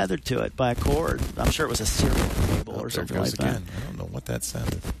literally just tethered to it by a cord. I'm sure it was a serial cable or something like that. I don't know what that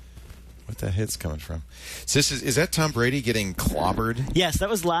sounded. What that hit's coming from? So is that Tom Brady getting clobbered? Yes, that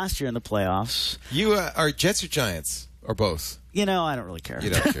was last year in the playoffs. You are Jets or Giants or both? I don't really care.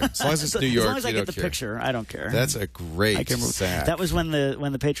 You don't care. As long as it's New York, as long as I get the care. picture, I don't care. That's a great sack. That was when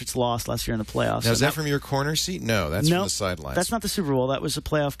the Patriots lost last year in the playoffs. Now, is that from your corner seat? No, that's from the sidelines. That's not the Super Bowl. That was a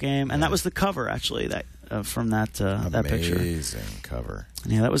playoff game, and that was the cover actually. From that picture. Amazing cover.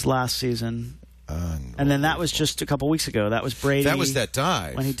 Yeah, that was last season. And then that was just a couple weeks ago. That was Brady. That was that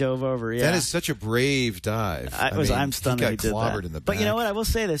dive when he dove over. Yeah, that is such a brave dive. I'm stunned that he did that. In the back. But you know what? I will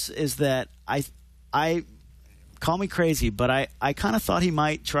say this is that I call me crazy, but I kind of thought he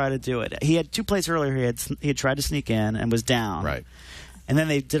might try to do it. He had 2 plays earlier. He had tried to sneak in and was down. Right. And then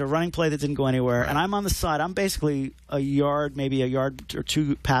they did a running play that didn't go anywhere. Right. And I'm on the side. I'm basically maybe a yard or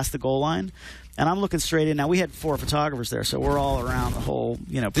 2 past the goal line. And I'm looking straight in. Now, we had 4 photographers there, so we're all around the whole,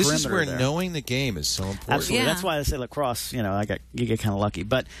 perimeter. This is where there. knowing the game is so important. Absolutely. Yeah. That's why I say lacrosse, you get kind of lucky.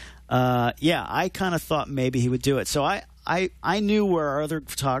 But, I kind of thought maybe he would do it. So I knew where our other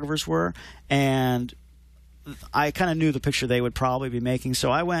photographers were, and I kind of knew the picture they would probably be making.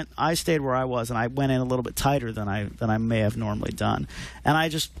 So I stayed where I was, and I went in a little bit tighter than I may have normally done. And I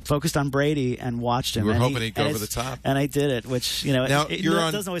just focused on Brady and watched him. You were hoping he'd go over the top. And I did it, which, now, it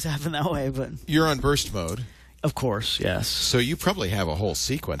doesn't always happen that way. But you're on burst mode. Of course, yes. So you probably have a whole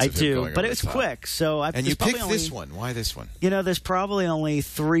sequence of him going over but it the was top. quick. So and you picked this one. Why this one? There's probably only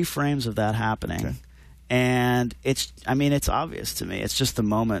 3 frames of that happening. Okay. And it's obvious to me. It's just the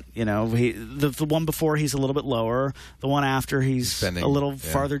moment, the one before he's a little bit lower, the one after he's a little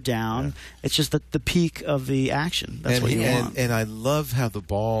farther down. Yeah. It's just the peak of the action. That's what you want. And I love how the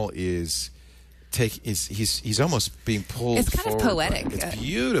ball is he's almost being pulled. It's kind forward. of poetic. It's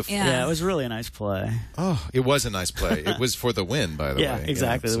beautiful. Yeah, it was really a nice play. Oh, it was a nice play. It was for the win, by the way. Yeah,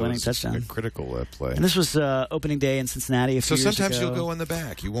 exactly, the winning touchdown. A critical play. And this was opening day in Cincinnati a few years ago. So sometimes you'll go in the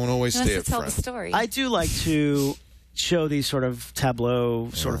back. You won't always stay up tell front. the story. I do like to show these sort of tableau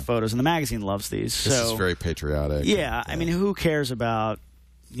sort of photos, and the magazine loves these. This is very patriotic. Yeah, I mean, who cares about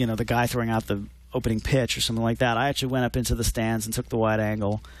the guy throwing out the opening pitch or something like that? I actually went up into the stands and took the wide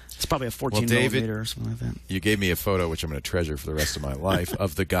angle. It's probably a 14 millimeter or something like that. You gave me a photo, which I'm going to treasure for the rest of my life,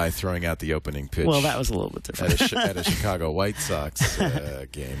 of the guy throwing out the opening pitch. Well, that was a little bit different. At a Chicago White Sox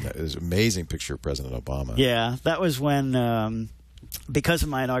game. That was an amazing picture of President Obama. Yeah, that was when, because of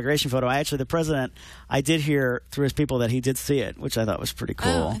my inauguration photo, the president, I did hear through his people that he did see it, which I thought was pretty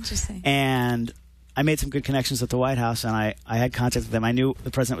cool. Oh, interesting. And I made some good connections at the White House, and I had contact with them. I knew the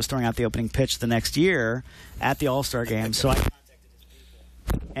president was throwing out the opening pitch the next year at the All-Star game, so I contacted his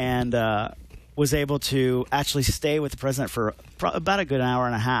people and was able to actually stay with the president for about a good hour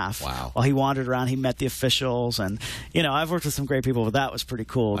and a half. Wow. While he wandered around, he met the officials, and I've worked with some great people, but that was pretty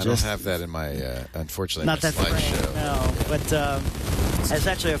cool. I don't have that in my, unfortunately, not that slideshow. No, but it's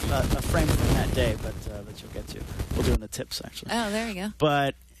actually a frame from that day, but that you'll get to. We'll do in the tips, actually. Oh, there you go.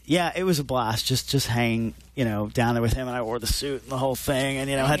 But yeah, it was a blast just hanging, down there with him, and I wore the suit and the whole thing, and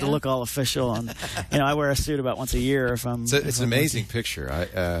had to look all official, and I wear a suit about once a year if I'm. It's an amazing picture.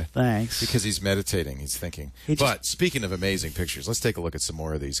 Thanks. Because he's meditating, he's thinking. But speaking of amazing pictures, let's take a look at some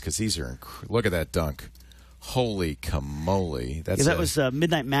more of these because these are look at that dunk. Holy camole! That was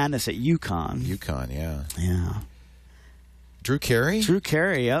Midnight Madness at UConn. UConn, yeah. Yeah. Drew Carey. Drew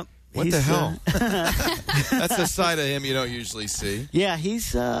Carey, yep. What the hell? That's a side of him you don't usually see. Yeah,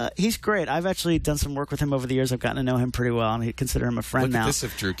 he's great. I've actually done some work with him over the years. I've gotten to know him pretty well, and I consider him a friend now. Look at this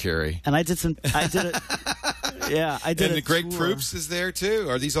of Drew Carey. And I did it. Yeah, I did. And the Greg tour. Proops is there too.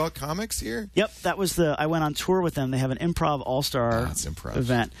 Are these all comics here? Yep, that was I went on tour with them. They have an improv all-star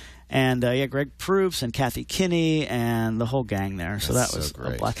event. And Greg Proops and Kathy Kinney and the whole gang there. So that was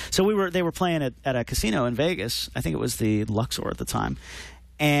great. A blast. So they were playing at a casino in Vegas. I think it was the Luxor at the time.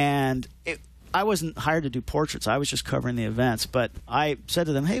 And I wasn't hired to do portraits. I was just covering the events. But I said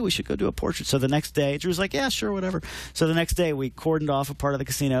to them, hey, we should go do a portrait. So the next day, Drew's like, yeah, sure, whatever. So the next day, we cordoned off a part of the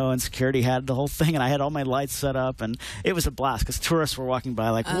casino, and security had the whole thing, and I had all my lights set up. And it was a blast because tourists were walking by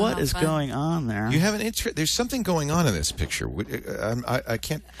like, what is going on there? You have there's something going on in this picture. I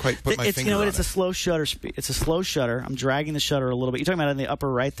can't quite put my finger on it. It's a slow shutter speed. It's a slow shutter. I'm dragging the shutter a little bit. You're talking about in the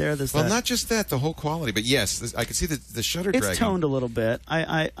upper right there? Not just that, the whole quality. But yes, I can see the shutter dragging. It's toned a little bit.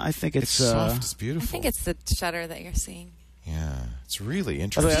 I think it's soft. It's beautiful. I think it's the shutter that you're seeing. Yeah, it's really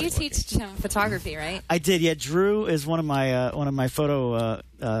interesting. You teach him photography, right? I did. Yeah, Drew is one of my photo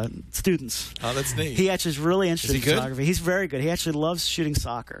students. Oh, that's neat. He actually is really interested in photography. Good? He's very good. He actually loves shooting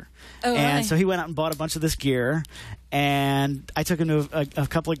soccer. Oh, and really? so he went out and bought a bunch of this gear, and I took him to a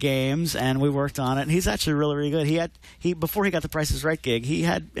couple of games, and we worked on it. And he's actually really, really good. Before he got the Price is Right gig, he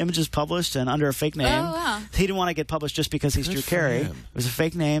had images published and under a fake name. Oh, wow. He didn't want to get published just because he's Good Drew for Carey. him. It was a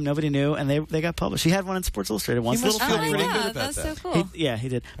fake name. Nobody knew, and they got published. He had one in Sports Illustrated once. He must feel pretty good about that's that. so cool. He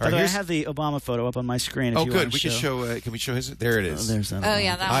did. All By the way, I right, have the Obama photo up on my screen. If you good. want to Can we show his? There it is. There's that. Oh,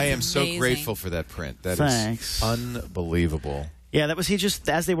 yeah, that I was am so amazing. grateful for that print. That Thanks. is unbelievable. Yeah, that was he just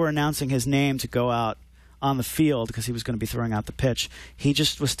as they were announcing his name to go out on the field because he was going to be throwing out the pitch. He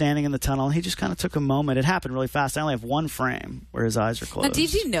just was standing in the tunnel and he just kind of took a moment. It happened really fast. I only have one frame where his eyes are closed. Now,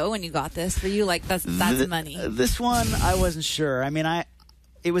 did you know when you got this? Were you like, that's money? This one, I wasn't sure. I mean,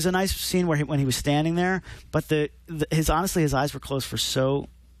 it was a nice scene when he was standing there, but his eyes were closed for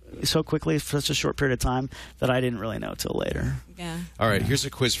so quickly for such a short period of time that I didn't really know till later. Yeah. All right, here's a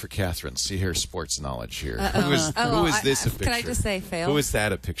quiz for Catherine. See her sports knowledge here. Who is this a picture? Can I just say fail? Who is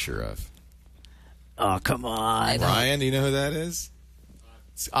that a picture of? Oh, come on. Ryan, do you know who that is?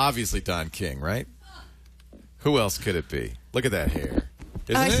 It's obviously Don King, right? Who else could it be? Look at that hair.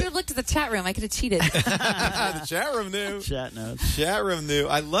 I should have looked at the chat room. I could have cheated. The chat room knew. Chat knows. Chat room knew.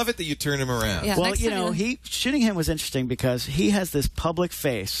 I love it that you turn him around. Yeah, well, shooting him was interesting because he has this public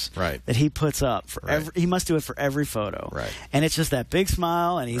face that he puts up for he must do it for every photo. Right. And it's just that big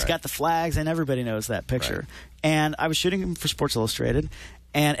smile, and he's got the flags, and everybody knows that picture. Right. And I was shooting him for Sports Illustrated.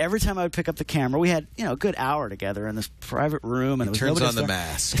 And every time I would pick up the camera, we had a good hour together in this private room, and he turns on the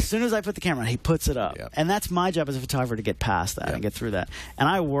mask. As soon as I put the camera on, he puts it up, and that's my job as a photographer to get past that and get through that. And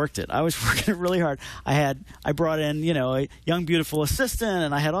I worked it. I was working it really hard. I brought in a young beautiful assistant,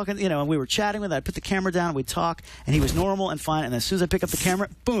 and I had all kinds, and we were chatting with it. I'd put the camera down, and we'd talk, and he was normal and fine. And as soon as I pick up the camera,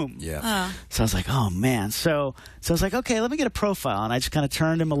 boom. Yeah. So I was like, oh man. So I was like, okay, let me get a profile, and I just kind of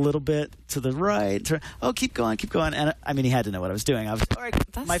turned him a little bit to the right. Keep going. And I mean, he had to know what I was doing. I was all right.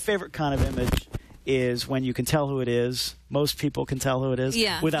 My favorite kind of image is when you can tell who it is. Most people can tell who it is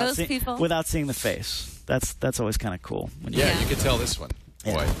without seeing the face. That's always kind of cool. You can tell this one.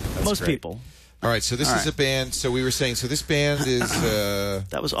 Yeah. Boy, most great. people. All right, so this is a band. So we were saying, so this band is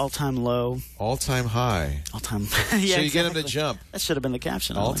that was All Time Low, All Time High. All Time. So you get him to jump. That should have been the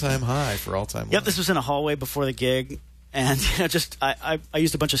caption. All Time High for All Time Low. Yep, this was in a hallway before the gig, and I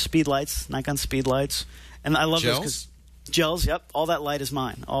used a bunch of speed lights, Nikon speed lights, and I love this because gels. Yep, all that light is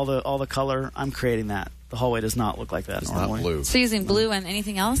mine. All the color, I'm creating that. The hallway does not look like that normally. Not blue. So using blue and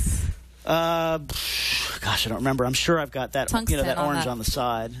anything else? Gosh, I don't remember. I'm sure I've got that. That orange on the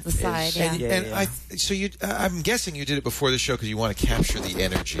side. The side, I'm guessing you did it before the show because you want to capture the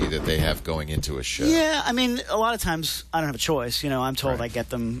energy that they have going into a show. Yeah, I mean, a lot of times I don't have a choice. I'm told I get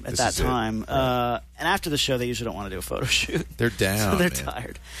them at that time. And after the show, they usually don't want to do a photo shoot. They're down. So they're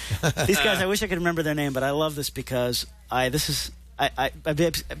tired. These guys, I wish I could remember their name, but I love this because I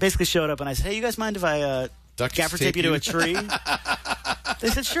basically showed up and I said, "Hey, you guys mind if I gaffer tape you to a tree?" They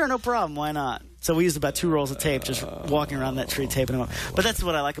said, "Sure, no problem. Why not?" So we used about 2 rolls of tape, just walking around that tree, taping them up. But that's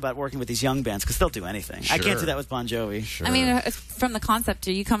what I like about working with these young bands, because they'll do anything. Sure. I can't do that with Bon Jovi. Sure. I mean, from the concept,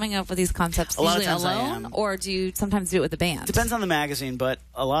 are you coming up with these concepts usually alone, or do you sometimes do it with the band? Depends on the magazine, but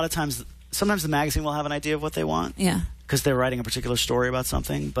a lot of times, sometimes the magazine will have an idea of what they want. Yeah. Because they're writing a particular story about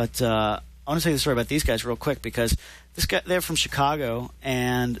something. But I want to tell you the story about these guys real quick, because they're from Chicago,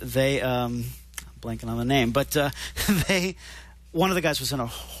 and they, I'm blanking on the name, but one of the guys was in a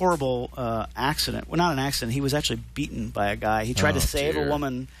horrible accident. Well, not an accident. He was actually beaten by a guy. He tried to save a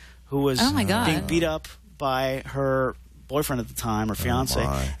woman who was being beat up by her boyfriend at the time, or fiance.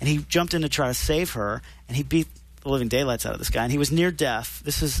 And he jumped in to try to save her, and he beat the living daylights out of this guy. And he was near death.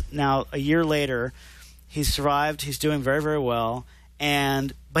 This is now a year later. He's survived. He's doing very, very well.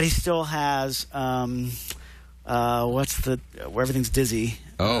 But he still has where everything's dizzy.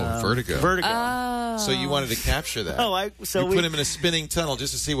 Vertigo. Vertigo. Oh. So you wanted to capture that. So we put him in a spinning tunnel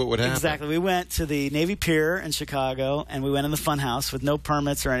just to see what would happen. Exactly. We went to the Navy Pier in Chicago, and we went in the fun house with no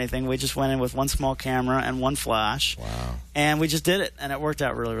permits or anything. We just went in with one small camera and one flash. Wow. And we just did it, and it worked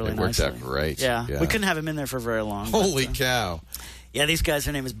out really, really nicely. It worked out great. Yeah. We couldn't have him in there for very long. Holy cow. Yeah, these guys,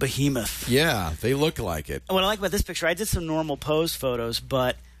 their name is Behemoth. Yeah, they look like it. What I like about this picture, I did some normal pose photos,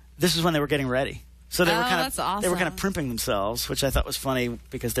 but this is when they were getting ready. So they were kind of primping themselves, which I thought was funny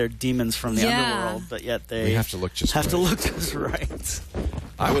because they're demons from the underworld, but yet they have to look just right.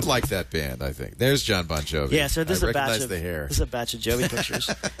 I would like that band, I think. There's John Bon Jovi. Yeah, so this is a batch of Jovi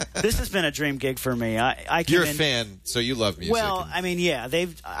pictures. This has been a dream gig for me. You're a fan, so you love music. Well, I mean, yeah,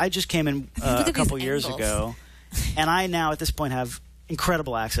 I just came in a couple years ago, and I now at this point have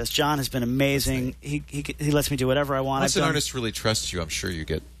incredible access. John has been amazing. He lets me do whatever I want. Once an artist really trusts you, I'm sure you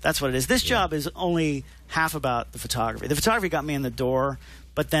get... That's what it is. This job is only half about the photography. The photography got me in the door,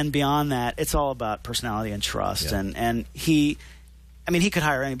 but then beyond that, it's all about personality and trust. Yeah. And he could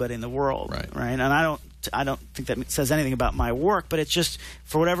hire anybody in the world, right? And I don't think that says anything about my work, but it's just,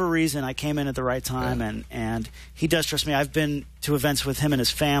 for whatever reason, I came in at the right time, and he does trust me. I've been to events with him and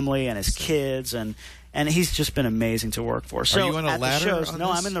his family and his kids, and he's just been amazing to work for. So are you on a ladder? The shows,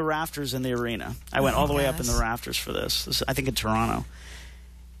 no, I'm in the rafters in the arena. I went all the way up in the rafters for this. I think in Toronto.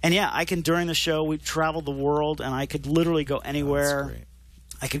 And yeah, during the show, we traveled the world, and I could literally go anywhere. That's great.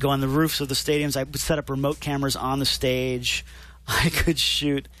 I could go on the roofs of the stadiums. I would set up remote cameras on the stage. I could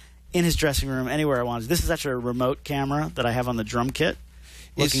shoot in his dressing room, anywhere I wanted. This is actually a remote camera that I have on the drum kit.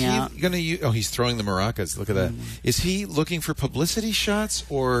 Is he going to use... Oh, he's throwing the maracas. Look at that. Is he looking for publicity shots,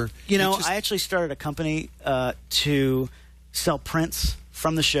 or... I actually started a company to sell prints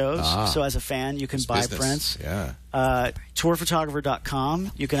from the shows. So as a fan, you can buy prints. Yeah.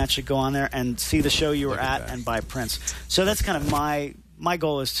 Tourphotographer.com. You can actually go on there and see the show you were at and buy prints. So that's kind of my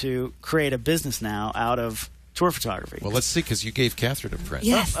goal is to create a business now out of tour photography. Well, let's see, because you gave Catherine a print.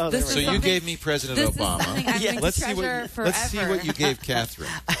 Yes. Oh, this so is you gave me President Obama. Let's see what you gave Catherine.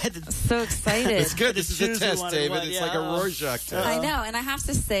 So excited. It's good. This is a test, David. It's like a Rorschach test. I know, and I have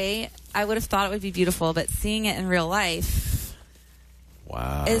to say, I would have thought it would be beautiful, but seeing it in real life,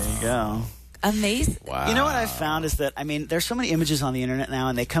 there you go. Amazing. Wow. You know what I've found is that, I mean, there's so many images on the internet now,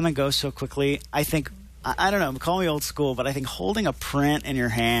 and they come and go so quickly. I think, I don't know, call me old school, but I think holding a print in your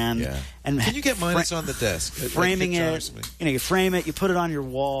hand and can you get mine? It's on the desk. Framing it, you frame it, you put it on your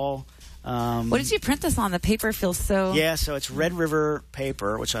wall. What did you print this on? The paper feels so... Yeah, so it's Red River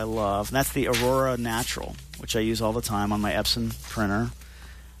paper, which I love, and that's the Aurora Natural, which I use all the time on my Epson printer.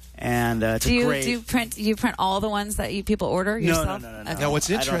 And it's great. Do you print all the ones that people order yourself? No. Okay. Now, what's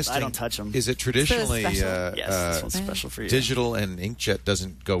interesting? I don't touch them. Is it traditionally yes, this one's special for you. Digital and inkjet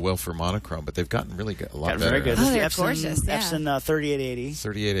doesn't go well for monochrome, but they've gotten really good, a lot better. Very good. Oh, This they're is the gorgeous. Epson 3880.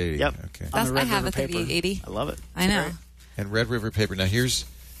 3880. Yep. Okay. I have a 3880. I love it. I know. Great. And Red River paper. Now,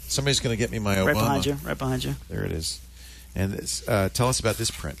 somebody's going to get me my Obama. Right behind you. There it is. And tell us about this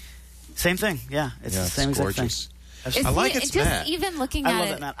print. Same thing. Yeah, it's the same exact thing. I like its matte. Even looking at I love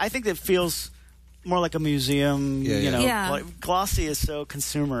it matte. I think it feels more like a museum. Like, glossy is so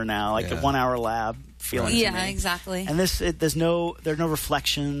consumer now, like the 1 hour lab feeling. Yeah, to me. exactly. And there are no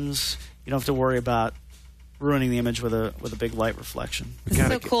reflections. You don't have to worry about ruining the image with a big light reflection. It's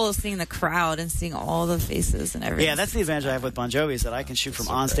so cool seeing the crowd and seeing all the faces and everything. Yeah, that's the advantage I have with Bon Jovi is that I can shoot from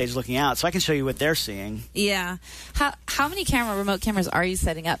on stage looking out, so I can show you what they're seeing. Yeah. How many remote cameras are you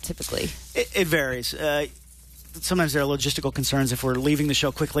setting up typically? It varies. Sometimes there are logistical concerns if we're leaving the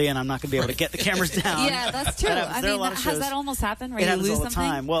show quickly and I'm not going to be able to get the cameras down. Yeah, that's true. I mean, has that almost happened where it you happens lose all the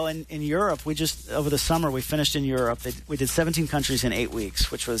something? time. Well, in Europe, over the summer, we finished in Europe. We did 17 countries in 8 weeks,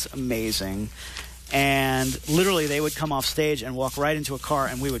 which was amazing. And literally, they would come off stage and walk right into a car,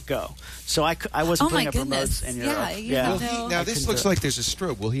 and we would go. So I wasn't putting up remotes in Europe. Now this looks like there's a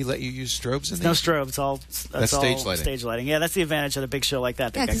strobe. Will he let you use strobes in there? No strobe. It's all stage lighting. Stage lighting. Yeah, that's the advantage of a big show like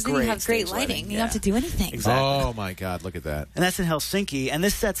that. Yeah, because then you have great lighting. You don't have to do anything. Exactly. Oh my God, look at that. And that's in Helsinki. And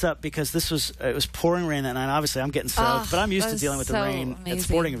this sets up because it was pouring rain that night. Obviously, I'm getting soaked, but I'm used to dealing with the rain at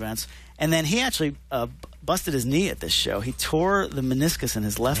sporting events. And then he actually busted his knee at this show. He tore the meniscus in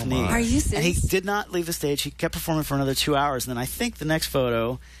his left knee. Are you serious? And he did not leave the stage. He kept performing for another 2 hours. And then I think the next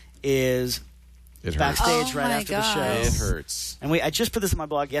photo is backstage right after the show. It hurts. And I just put this on my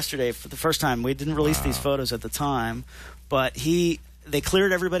blog yesterday for the first time. We didn't release these photos at the time, but they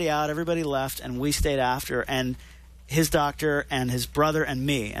cleared everybody out. Everybody left, and we stayed after. And his doctor and his brother and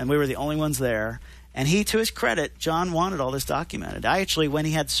me, and we were the only ones there. And to his credit, John wanted all this documented. When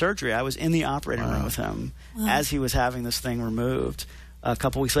he had surgery, I was in the operating room with him as he was having this thing removed a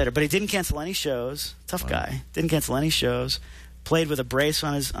couple weeks later. But he didn't cancel any shows. Tough guy. Didn't cancel any shows. Played with a brace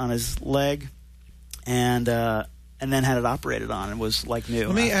on his leg, and then had it operated on and was like new.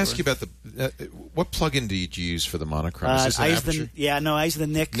 Let me ask you about what plug-in did you use for the monochrome? Is this an Aperture? I use the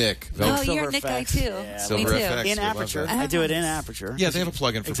Nick. You're a Nick guy too. Yeah, me too. In Aperture. I do it in Aperture. Yeah, they have a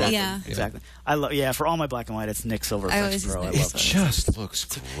plug-in for both. Yeah, exactly. I love. Yeah, for all my black and white, it's Nick Silver Effects Pro. I love it. Just looks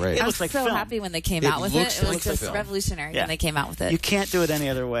great. It I looks was like so film. happy when they came out with it. It was just revolutionary when they came out with it. You can't do it any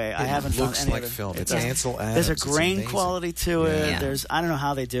other way. I haven't found any like film. It's Ansel Adams. There's a grain quality to it. There's I don't know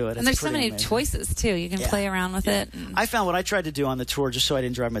how they do it. And there's so many choices too. You can play around with it. I found what I tried to do on the tour, just so I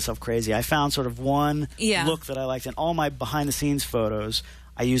didn't drive myself crazy. I found sort of one look that I liked, and all my behind-the-scenes photos,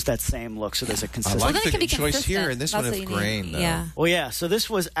 I used that same look, so there's a consistency. I like the choice here, and this one of grain, though. Yeah. Well, yeah, so this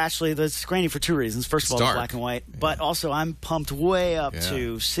was actually, it's grainy for two reasons. First of all, it's black and white, but also I'm pumped way up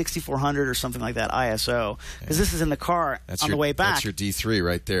to 6400 or something like that ISO, because this is in the car on the way back. That's your D3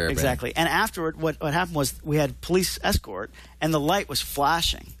 right there. Exactly. Man. And afterward, what happened was we had police escort, and the light was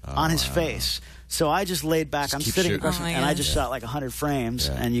flashing on his face. So I just laid back. I'm sitting across, and I just shot like 100 frames,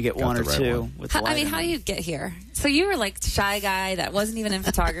 and you get one or two with the light. I mean, how do you get here? So you were like shy guy that wasn't even in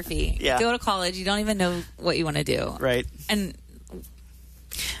photography. Go to college, you don't even know what you want to do. Right. And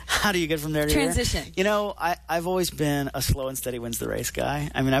how do you get from there to transition? Here? You know, I've always been a slow and steady wins the race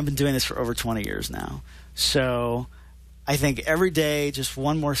guy. I mean, I've been doing this for over 20 years now. So I think every day, just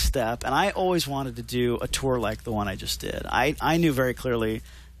one more step. And I always wanted to do a tour like the one I just did. I knew very clearly,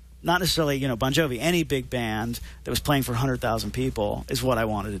 not necessarily, Bon Jovi, any big band that was playing for 100,000 people is what I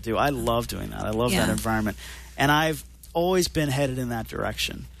wanted to do. I love doing that. I love that environment. And I've always been headed in that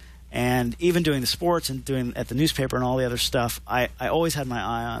direction. And even doing the sports and doing at the newspaper and all the other stuff, I always had my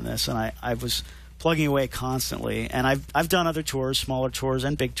eye on this. And I was plugging away constantly. And I've done other tours, smaller tours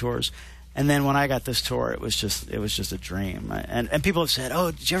and big tours. And then when I got this tour, it was just a dream. And people have said,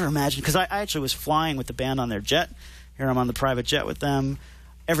 "Oh, did you ever imagine?" Because I actually was flying with the band on their jet. Here I'm on the private jet with them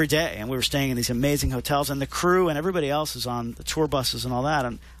every day, and we were staying in these amazing hotels. And the crew and everybody else is on the tour buses and all that.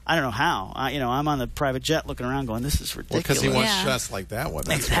 And I don't know how. I'm on the private jet looking around, going, "This is ridiculous." Well, because he wants shots like that one.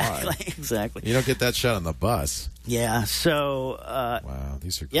 That's exactly, why. Exactly. You don't get that shot on the bus. Yeah. So. Wow,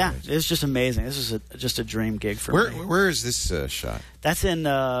 these are great. Yeah, it's just amazing. This is just a dream gig for me. Where is this shot? That's in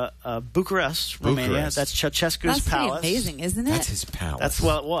Bucharest, Romania. That's Ceausescu's palace. That's pretty amazing, isn't it? That's his palace. That's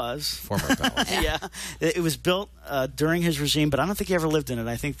it was. Former palace. Yeah. It was built during his regime, but I don't think he ever lived in it.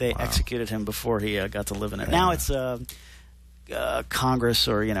 I think they executed him before he got to live in it. Yeah. Now it's Congress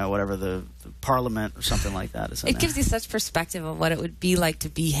or whatever the Parliament or something like that is in It there. gives you such perspective of what it would be like to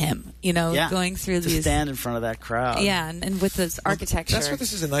be him. Going through to these stand in front of that crowd. Yeah, and with this architecture. That's why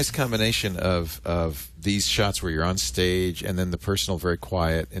this is a nice combination of these shots where you're on stage and then the personal, very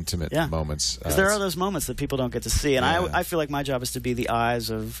quiet, intimate moments. Because there are those moments that people don't get to see, and I feel like my job is to be the eyes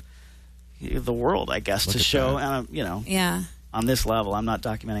of the world, I guess, to show, on this level. I'm not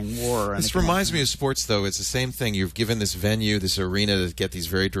documenting war or anything. This reminds me of sports, though. It's the same thing. You've given this venue, this arena to get these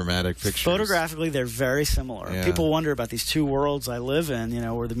very dramatic pictures. Photographically, they're very similar. Yeah. People wonder about these two worlds I live in,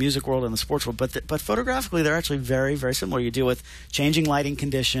 or the music world and the sports world. But photographically, they're actually very, very similar. You deal with changing lighting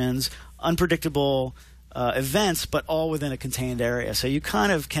conditions, unpredictable events, but all within a contained area. So you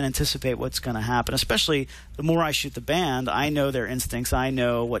kind of can anticipate what's going to happen. Especially the more I shoot the band, I know their instincts. I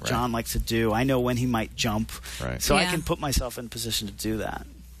know what John likes to do. I know when he might jump. Right. So I can put myself in position to do that.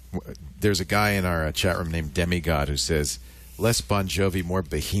 There's a guy in our chat room named Demigod who says, "Less Bon Jovi, more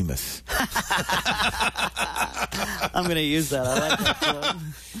behemoth." I'm going to use that. I like that quote.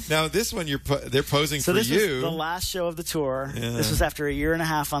 Now, this one, they're posing for you. So this was the last show of the tour. Yeah. This was after a year and a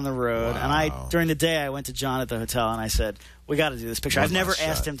half on the road. Wow. And during the day, I went to John at the hotel, and I said, "We got to do this picture." I've never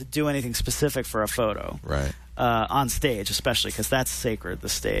asked him to do anything specific for a photo. Right. On stage, especially, because that's sacred, the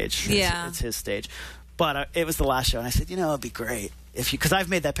stage. Yeah. It's his stage. But it was the last show, and I said, it'd be great if you... Because I've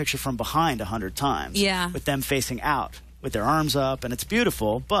made that picture from behind 100 times. Yeah. With them facing out, with their arms up, and it's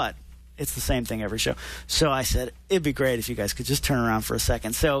beautiful, but... It's the same thing every show. So I said, it'd be great if you guys could just turn around for a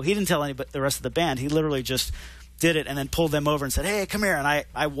second. So he didn't tell anybody, the rest of the band. He literally just did it and then pulled them over and said, "Hey, come here." And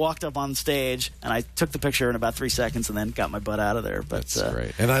I walked up on stage and I took the picture in about 3 seconds and then got my butt out of there. But that's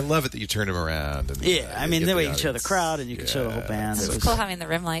great. And I love it that you turned him around. And, I mean, that way you can show the crowd and you can show the whole band. It's cool having the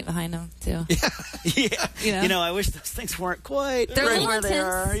rim light behind him, too. Yeah. I wish those things weren't quite They're right where they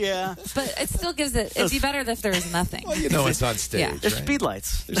are. Yeah. But it still gives it... It'd be better if there was nothing. Well, it's on stage. Yeah. There's speed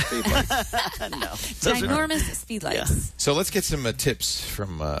lights. There's speed lights. No. Ginormous speed lights. Yeah. So let's get some tips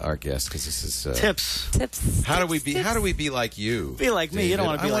from our guest, because this is... Tips. How do we be like you? Be like me. David? You don't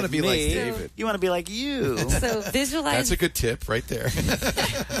want to be like me. I want to be like David. You want to be like you. So visualize... That's a good tip right there.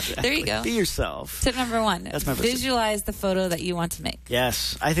 Exactly. There you go. Be yourself. Tip number 1. That's my visualize the photo that you want to make.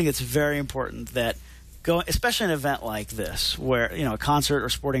 Yes. I think it's very important that especially an event like this, where, a concert or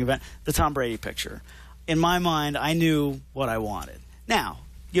sporting event, the Tom Brady picture. In my mind, I knew what I wanted. Now,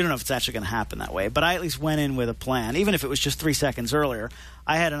 you don't know if it's actually going to happen that way, but I at least went in with a plan. Even if it was just 3 seconds earlier,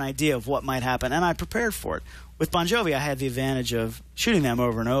 I had an idea of what might happen, and I prepared for it. With Bon Jovi, I had the advantage of shooting them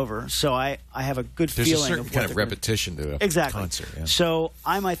over and over, so I have a good feeling. There's a certain of kind of repetition to a concert. Yeah. So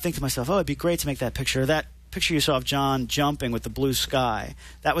I might think to myself, it'd be great to make that picture. That picture you saw of John jumping with the blue sky,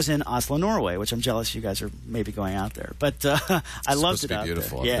 that was in Oslo, Norway, which I'm jealous you guys are maybe going out there. But I loved it out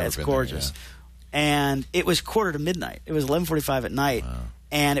beautiful. there. Yeah, it's gorgeous. There, And it was 1:45 midnight. It was 11:45 at night. Wow.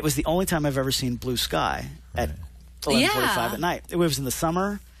 And it was the only time I've ever seen blue sky at 11:45 at night. It was in the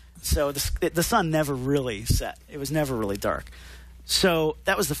summer, so the sun never really set. It was never really dark. So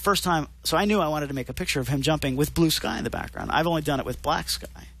that was the first time. So I knew I wanted to make a picture of him jumping with blue sky in the background. I've only done it with black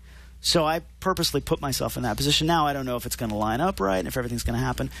sky. So I purposely put myself in that position. Now I don't know if it's going to line up right and if everything's going to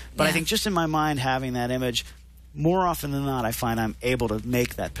happen. But I think just in my mind having that image, more often than not, I find I'm able to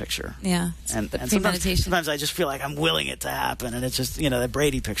make that picture. Yeah. And sometimes I just feel like I'm willing it to happen. And it's just, the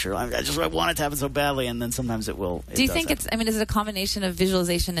Brady picture. I want it to happen so badly, and then sometimes it will. Do you think is it a combination of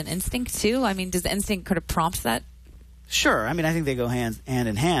visualization and instinct, too? I mean, does the instinct kind of prompt that? Sure. I mean, I think they go hand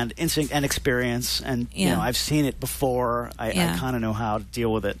in hand, instinct and experience. And, I've seen it before. I kind of know how to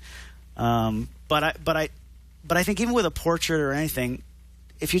deal with it. But I think even with a portrait or anything,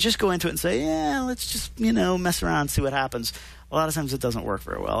 if you just go into it and say, let's just, mess around and see what happens, a lot of times it doesn't work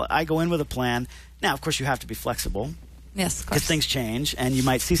very well. I go in with a plan. Now, of course, you have to be flexible. Yes, of course. Because things change, and you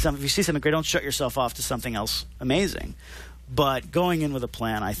might see something. If you see something great, don't shut yourself off to something else amazing. But going in with a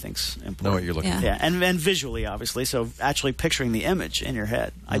plan, I think, is important. Know what you're looking for. Yeah, and visually, obviously. So actually picturing the image in your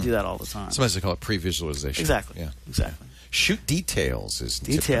head. I do that all the time. Sometimes they call it pre-visualization. Exactly. Yeah. Exactly. Shoot details is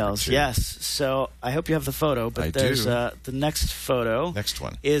details. Yes. So I hope you have the photo, but there's the next photo. Next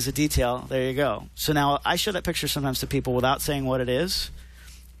one is a detail. There you go. So now I show that picture sometimes to people without saying what it is,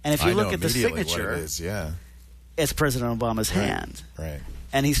 and if you look at the signature, what it is, it's President Obama's hand. Right.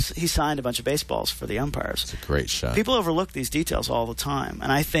 And he signed a bunch of baseballs for the umpires. It's a great shot. People overlook these details all the time, and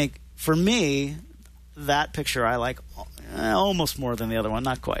I think for me, that picture I like almost more than the other one.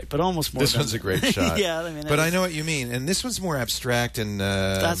 Not quite, but almost more. This one's a great shot. Yeah, I mean, but I know what you mean, and this one's more abstract and.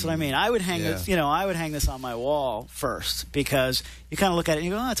 That's what I mean. I would hang this. I would hang this on my wall first because you kind of look at it and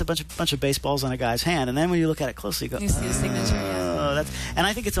you go, "Oh, it's a bunch of baseballs on a guy's hand," and then when you look at it closely, you go, "You see the signature." And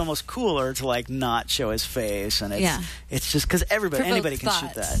I think it's almost cooler to like not show his face, and it's just because anybody can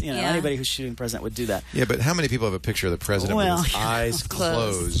shoot that. Anybody who's shooting the president would do that. Yeah, but how many people have a picture of the president with his eyes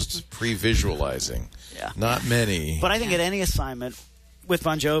closed, pre-visualizing? Yeah, not many. But I think at any assignment with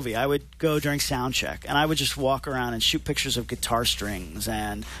Bon Jovi, I would go during sound check, and I would just walk around and shoot pictures of guitar strings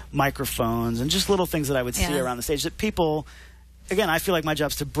and microphones and just little things that I would see around the stage that people. Again, I feel like my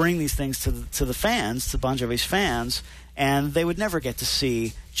job is to bring these things to the fans, to Bon Jovi's fans, and they would never get to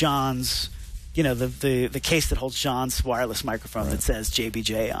see John's, the case that holds John's wireless microphone that says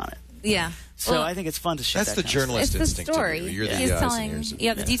JBJ on it. Yeah. So I think it's fun to shoot. That's the journalist instinct. It's the story. You're the He's eyes telling. and ears. You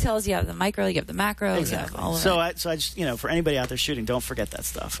have the details. You have the micro. You have the macro. Exactly. You have all of it. So I just for anybody out there shooting, don't forget that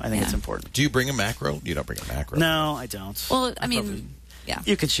stuff. I think it's important. Do you bring a macro? You don't bring a macro. No, I don't. Well, I mean,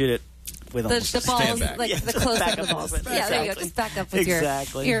 you can shoot it. With the balls, like the close up of the balls. Yeah, there you go. Just back up with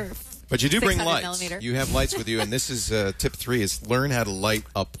your But you do bring lights. Millimeter. You have lights with you, and this is tip 3: is learn how to light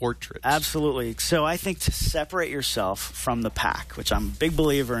a portrait. Absolutely. So I think to separate yourself from the pack, which I'm a big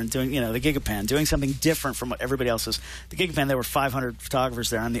believer in doing. The GigaPan, doing something different from what everybody else is. The GigaPan, there were 500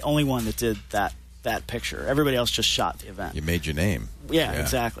 photographers there. I'm the only one that did that picture. Everybody else just shot the event. You made your name. Yeah.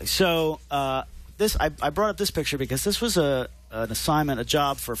 Exactly. So I brought up this picture because this was an assignment, a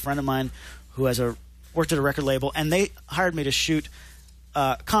job for a friend of mine who worked at a record label, and they hired me to shoot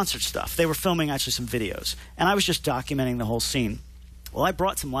concert stuff. They were filming actually some videos, and I was just documenting the whole scene. Well, I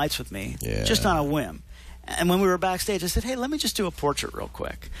brought some lights with me, just on a whim. And when we were backstage, I said, "Hey, let me just do a portrait real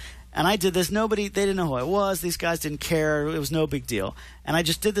quick." And I did this. They didn't know who I was. These guys didn't care. It was no big deal. And I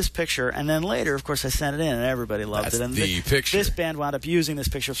just did this picture. And then later, of course, I sent it in, and everybody loved it. And the picture. This band wound up using this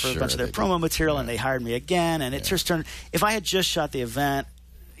picture for a bunch of their promo material, and they hired me again. And it just turned. If I had just shot the event,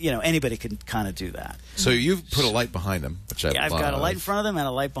 anybody can kind of do that. So you've put a light behind them, which I've got a light in front of them and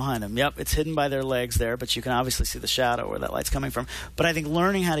a light behind them. Yep, it's hidden by their legs there, but you can obviously see the shadow where that light's coming from. But I think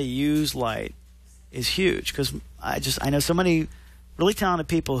learning how to use light is huge because I know so many really talented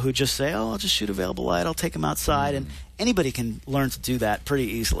people who just say, "Oh, I'll just shoot available light. I'll take them outside," and anybody can learn to do that pretty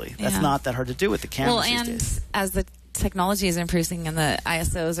easily. That's not that hard to do with the cameras these days. As the technology is improving and the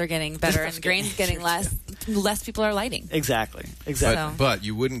ISOs are getting better and the grain's getting less people are lighting. Exactly. But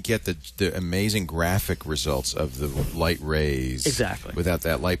you wouldn't get the amazing graphic results of the light rays without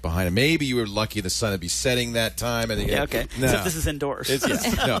that light behind it. Maybe you were lucky the sun would be setting that time. And okay. No. Except this is indoors.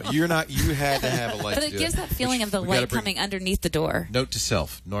 No, you're not. You had to have a light. But it gives that feeling of the light coming underneath the door. Note to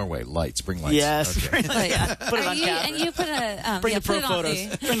self: Norway lights. Bring lights. Yes. Okay. Put it on camera. And you put a bring the pro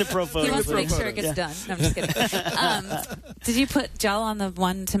photos. Bring the pro photos. He wants to make sure it gets done. No, I'm just kidding. Did you put gel on the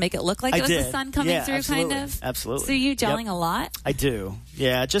one to make it look like it was the sun coming through, absolutely. kind of? Absolutely. So you gelling a lot? I do.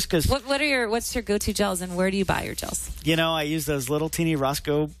 Yeah, just because. What's your go-to gels, and where do you buy your gels? I use those little teeny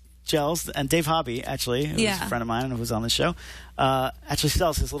Roscoe gels, and Dave Hobby actually, who's a friend of mine who was on the show, actually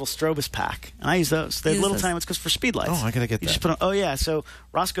sells his little Strobus pack, and I use those. They're little tiny ones because for speed lights. Oh, I gotta get that. Just put them, so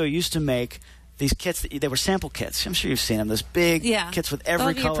Roscoe used to make these kits. They were sample kits. I'm sure you've seen them. Those big kits with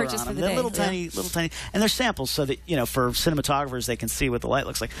every color on them. They're little tiny, and they're samples so that for cinematographers they can see what the light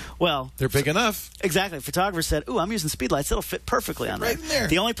looks like. Well, they're big enough. Exactly. Photographers said, "Ooh, I'm using speed lights. It'll fit perfectly on right there."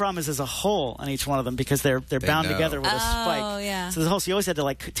 The only problem is there's a hole on each one of them because they're bound together with a spike. Oh, yeah. So there's a hole. So you always had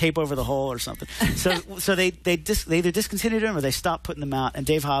to tape over the hole or something. So they either discontinued them or they stopped putting them out. And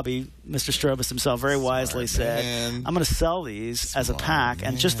Dave Hobby, Mr. Strobus himself, very wisely said, "I'm going to sell these as a pack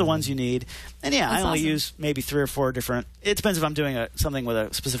and just the ones you need." And I only use maybe 3 or 4 different. It depends if I'm doing something with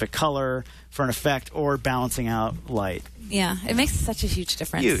a specific color for an effect or balancing out light. Yeah, it makes such a huge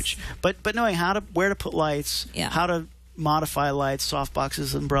difference. Huge, but knowing where to put lights, how to modify lights,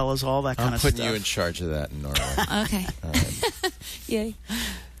 softboxes, umbrellas, all that kind of stuff. I'm putting you in charge of that in Norway. Okay. All right. Yay.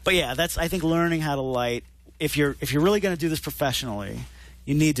 But that's I think learning how to light. If you're really going to do this professionally,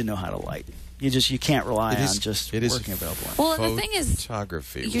 you need to know how to light. You can't rely on just working available light. Well, and the thing is,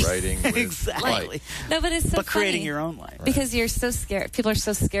 photography, writing with exactly. light. No, but it's so but funny creating your own light. because you're so scared. People are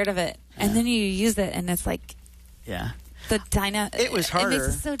so scared of it, and then you use it, and it's like It was harder. It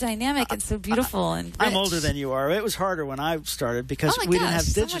makes it so dynamic and so beautiful and rich. I'm older than you are. It was harder when I started because we didn't have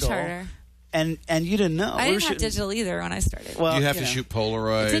digital. So much harder. And you didn't know. I didn't have digital either when I started. Well, you have to shoot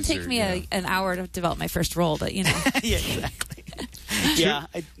Polaroids. It did take me an hour to develop my first roll, but yeah, exactly.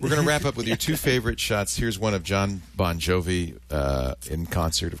 We're going to wrap up with your two favorite shots. Here's one of John Bon Jovi in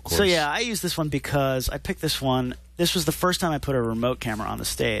concert, of course. So I used this one because I picked this one. This was the first time I put a remote camera on the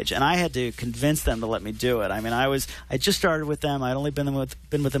stage, and I had to convince them to let me do it. I mean, I just started with them. I'd only been with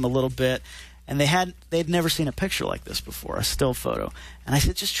them a little bit. And they'd never seen a picture like this before, a still photo. And I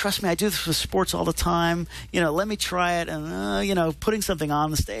said, just trust me, I do this with sports all the time. Let me try it. And, putting something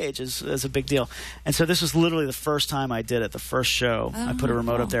on the stage is a big deal. And so this was literally the first time I did it, the first show. I put a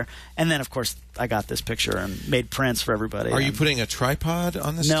remote up there. And then, of course, I got this picture and made prints for everybody. Are you putting a tripod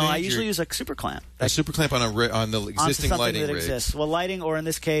on the stage? No, I usually use a super clamp. A super clamp on the existing lighting rig? Exists. Well, lighting, or in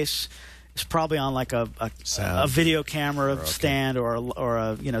this case... It's probably on like a video camera stand or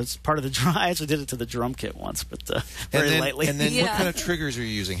a it's part of the drum. I actually did it to the drum kit once, but very lightly. And then what kind of triggers are you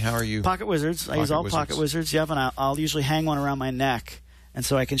using? How are you? Pocket Wizards. I use all Pocket Wizards. Yep, and I'll usually hang one around my neck, and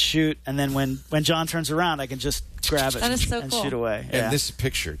so I can shoot. And then when John turns around, I can just grab it and shoot away. And this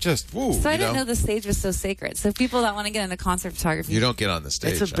picture, just woo. So I didn't know the stage was so sacred. So people that want to get into concert photography, you don't get on the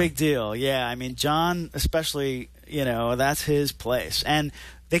stage. It's a big deal. Yeah, I mean John, especially, that's his place, and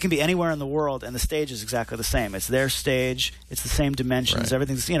they can be anywhere in the world, and the stage is exactly the same. It's their stage. It's the same dimensions. Right.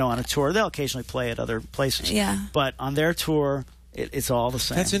 Everything's, on a tour. They'll occasionally play at other places. Yeah. But on their tour, it's all the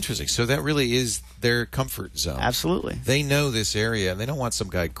same. That's interesting. So that really is their comfort zone. Absolutely. They know this area, and they don't want some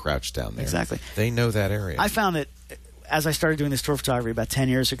guy crouched down there. Exactly. They know that area. I found that as I started doing this tour photography about 10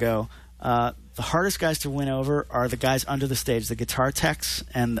 years ago, the hardest guys to win over are the guys under the stage, the guitar techs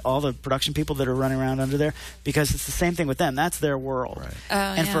and all the production people that are running around under there, because it's the same thing with them. That's their world. Right.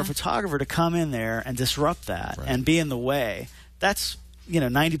 And for a photographer to come in there and disrupt that and be in the way, that's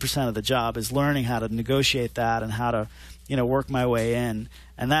 90% of the job is learning how to negotiate that and how to work my way in.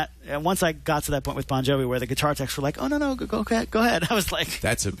 And once I got to that point with Bon Jovi where the guitar techs were like, oh, no, go ahead. I was like,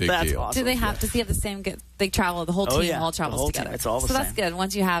 that's a big deal. Do Awesome. they have to see the same? They travel, the whole team all travels together. Team. It's all the same. So that's good.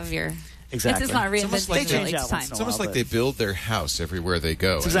 Once you have your... Exactly. It's not reinventing each time. It's almost like they build their house everywhere they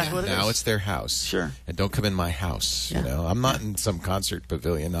go. That's exactly what it is. Now it's their house. Sure. And don't come in my house. I'm not in some concert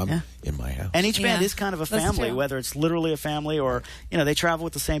pavilion. I'm in my house. And each band is kind of a family, whether it's literally a family or, they travel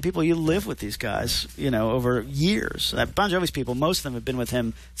with the same people. You live with these guys, over years. Bon Jovi's people, most of them have been with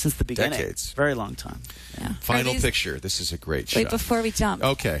him since the beginning. Decades. Very long time. Yeah. Final picture. This is a great shot. Wait, before we jump.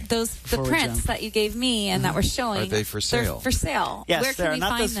 Okay. The prints that you gave me and that we're showing. Are they for sale? They're for sale. Yes, where can we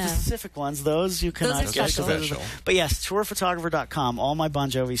not find the them? specific ones. Those you cannot get. Special. But yes, tourphotographer.com, all my Bon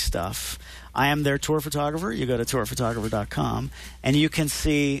Jovi stuff. I am their tour photographer. You go to tourphotographer.com, and you can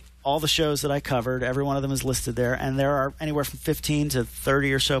see all the shows that I covered. Every one of them is listed there, and there are anywhere from 15 to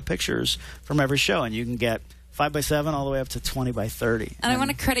 30 or so pictures from every show, and you can get 5x7 all the way up to 20x30. And I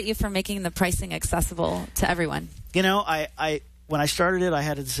want to credit you for making the pricing accessible to everyone. When I started it, I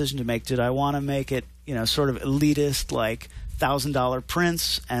had a decision to make. Did I want to make it, sort of elitist, like $1,000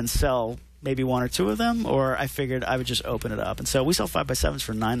 prints and sell maybe one or two of them, or I figured I would just open it up. And so we sell 5x7s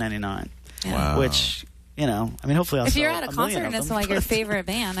for $9.99. Yeah. Wow. Which, hopefully I'll sell if you're at a million concert and of it's them. like your favorite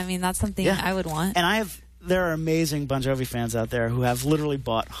band, that's something I would want. And there are amazing Bon Jovi fans out there who have literally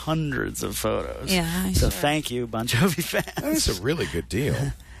bought hundreds of photos. Yeah, so thank you, Bon Jovi fans. That's a really good deal.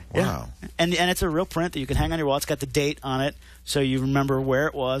 Wow. And it's a real print that you can hang on your wall. It's got the date on it, so you remember where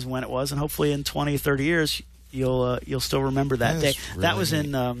it was, when it was, and hopefully in 20, 30 years you'll still remember that day. Really that was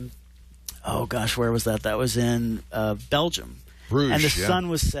in where was that? That was in Belgium. Bruges, and the sun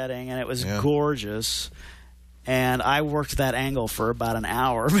was setting, and it was gorgeous. And I worked that angle for about an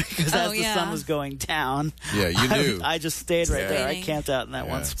hour because as the sun was going down, you knew. I just stayed right there. I camped out in that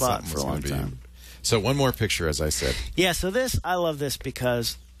one spot for a long time. So one more picture, as I said. Yeah, so I love this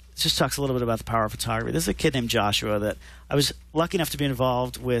because it just talks a little bit about the power of photography. This is a kid named Joshua that I was lucky enough to be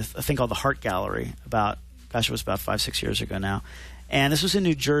involved with a thing called the Heart Gallery it was about 5-6 years ago now. And this was in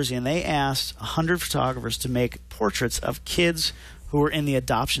New Jersey, and they asked 100 photographers to make portraits of kids who were in the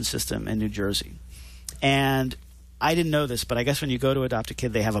adoption system in New Jersey. And I didn't know this, but I guess when you go to adopt a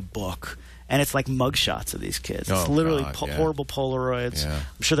kid, they have a book. And it's like mugshots of these kids. It's literally horrible Polaroids. Yeah.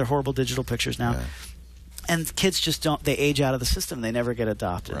 I'm sure they're horrible digital pictures now. Yeah. And kids just they age out of the system. They never get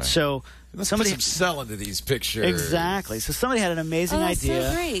adopted. Right. So Let's put some sell into these pictures. Exactly. So somebody had an amazing idea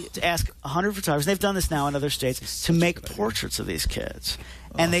so great. to ask 100 photographers. They've done this now in other states to make portraits of these kids.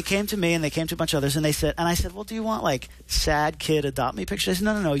 And they came to me, and they came to a bunch of others, and they said, and I said, well, do you want like sad kid adopt me pictures? They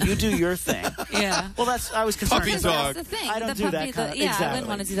said, no, you do your thing. Yeah. Well, I was concerned. Puppy with dog. That's the thing. I don't do that kind of. Yeah, exactly. I wouldn't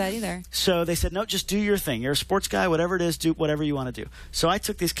want to do that either. So they said, no, just do your thing. You're a sports guy, whatever it is, do whatever you want to do. So I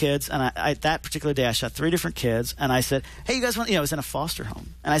took these kids, and I that particular day I shot 3 different kids, and I said, hey, you guys want? I was in a foster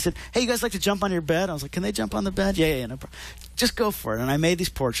home, and I said, hey, you guys like to jump on your bed? I was like, can they jump on the bed? Yeah, no problem. Just go for it. And I made these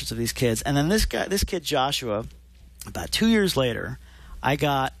portraits of these kids, and then this kid Joshua, about 2 years later, I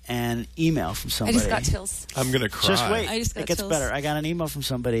got an email from somebody. I just got chills. I'm gonna cry. Just wait. I just got it gets chills. better. I got an email from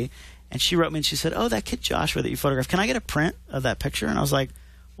somebody, and she wrote me, and she said, oh, that kid Joshua that you photographed, can I get a print of that picture? And I was like,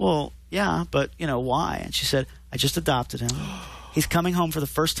 well, yeah, but, why? And she said, I just adopted him. He's coming home for the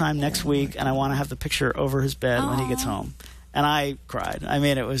first time next week, and I want to have the picture over his bed when he gets home. And I cried. I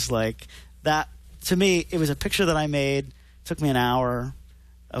mean, it was like that. To me, it was a picture that I made. It took me an hour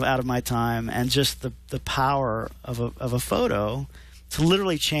out of my time, and just the power of a photo to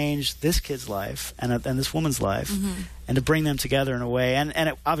literally change this kid's life and this woman's life, and to bring them together in a way. And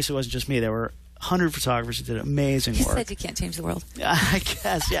it obviously wasn't just me. There were 100 photographers who did amazing work. You said you can't change the world. I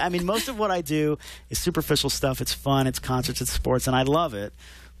guess, yeah. I mean, most of what I do is superficial stuff. It's fun. It's concerts. It's sports, and I love it.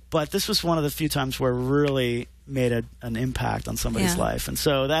 But this was one of the few times where it really made an impact on somebody's life. And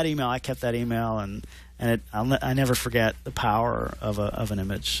so that email, I kept that email, and I never forget the power of an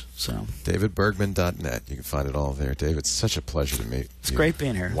image. So DavidBergman.net. You can find it all there. David, it's such a pleasure to meet you. It's great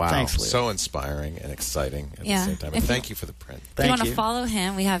being here. Wow. Thanks, Leo. So inspiring and exciting at the same time. And thank you for the print. If you want to follow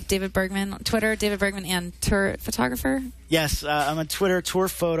him, we have David Bergman on Twitter, David Bergman and Tour Photographer. Yes, I'm on Twitter, Tour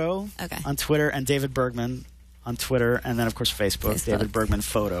Photo on Twitter, and David Bergman on Twitter, and then, of course, Facebook. David Bergman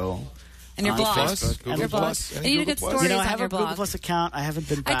Photo. And your blog. Google your blog. Plus. And you do good stories I on have your a blog. Google Plus account. I haven't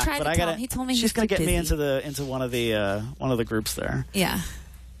been back, I tried but to I tell got him. He told me she's going to get me into one of the groups there. Yeah.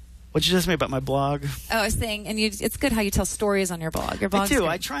 What'd you just say about my blog? Oh, I was saying, and it's good how you tell stories on your blog. Your blog. I do.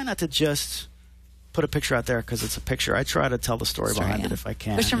 I try not to just put a picture out there because it's a picture. I try to tell the story behind it if I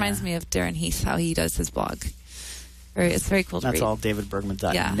can. Which reminds me of Darren Heath, how he does his blog. It's very cool to read. That's all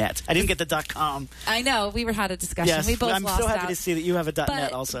DavidBergman.net. Yeah. I didn't get the .com. I know. We had a discussion. Yes, We both I'm lost so happy out. to see that you have a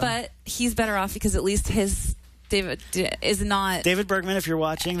 .net also. But he's better off because at least his David is not. David Bergman, if you're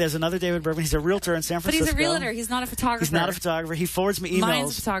watching, there's another David Bergman. He's a realtor in San But Francisco. he's a realtor. He's not a photographer. He's not a photographer. He forwards me Mine's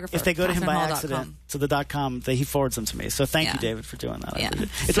a emails. photographer. If they go to him by CatherineHall.com. accident to the .com, he forwards them to me. So thank you, David, for doing that. I appreciate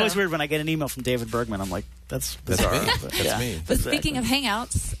it. It's always weird when I get an email from David Bergman. I'm like, that's bizarre. That's me. But speaking of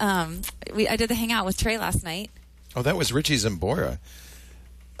hangouts, I did the hangout with Trey last night. Oh, that was Richie Zambora.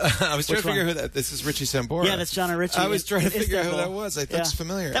 I was trying to figure out who that. This is Richie Zambora. Yeah, that's John and Richie. I was trying to in figure out who Istanbul. that was. I thought it's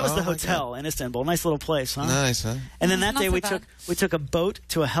familiar. That was the my hotel God. in Istanbul. Nice little place, huh? Nice, huh? And then that Not day so we took a boat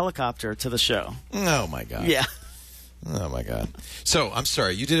to a helicopter to the show. Oh my God. Yeah. Oh my God. So I'm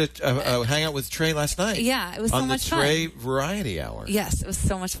sorry. You did a hangout with Trey last night. Yeah, it was so much fun. On the Trey Variety Hour. Yes, it was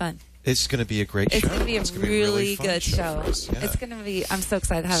so much fun. It's going to be a great show. It's going to be a really fun good show. for us. Yeah. It's going to be. I'm so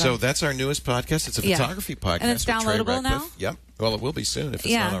excited to have So it. that's our newest podcast. It's a photography podcast. And it's with Trey downloadable now? Ratcliffe. Yep. Well, it will be soon if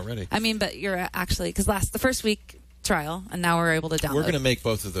it's not already. I mean, but you're actually because the first week trial, and now we're able to download. We're going to make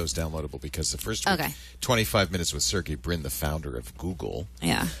both of those downloadable because the first week, 25 minutes with Sergey Brin, the founder of Google.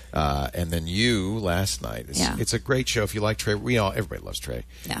 Yeah. And then you last night. It's a great show. If you like Trey, everybody loves Trey.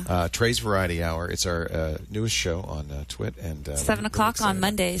 Yeah. Trey's Variety Hour. It's our newest show on TWiT. And 7 o'clock on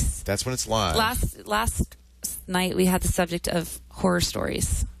Mondays. That's when it's live. Last night we had the subject of horror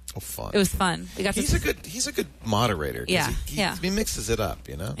stories. Oh, fun! It was fun. We got. He's a good moderator. Yeah. He mixes it up.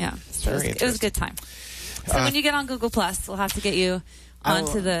 Yeah. It's very it was a good time. So when you get on Google Plus, we'll have to get you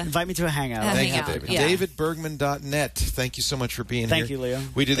onto the. Invite me to a hangout. Thank you, David. Yeah. DavidBergman.net. Thank you so much for being here. Thank you, Leo.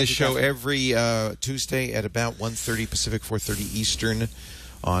 We do this show Catherine. every Tuesday at about 1:30 Pacific, 4:30 Eastern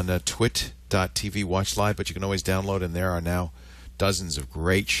on twit.tv Watch Live, but you can always download, and there are now dozens of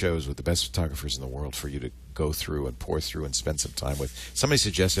great shows with the best photographers in the world for you to go through and pour through and spend some time with. Somebody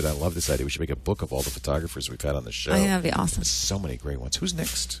suggested, I love this idea, we should make a book of all the photographers we've had on the show. I think that'd be awesome. There's so many great ones. Who's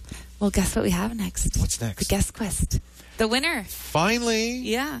next? Well, guess what we have next? What's next? The guest quest. The winner. Finally.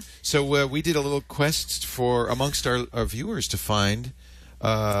 Yeah. So we did a little quest for amongst our viewers to find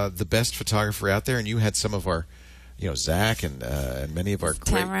the best photographer out there, and you had some of our, Zach and many of our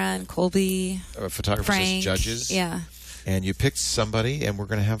Tamara and Colby, photographers Frank, as judges. Yeah. And you picked somebody, and we're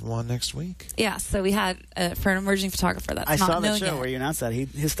going to have them on next week. Yeah, so we had for an emerging photographer that's I not saw that known show yet. where you announced that.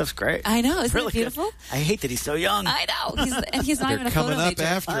 His stuff's great. I know, isn't really it beautiful? Good. I hate that he's so young. I know, he's not They're even a coming photo up major.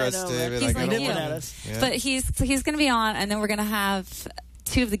 after I us, know, David. He's I like gotta you. warn at us. Yeah. But he's going to be on, and then we're going to have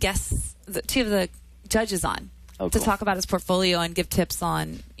two of the guests, two of the judges on to talk about his portfolio and give tips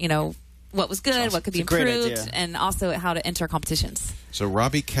on what was good, awesome. what could be It's a great improved, idea. and also how to enter competitions. So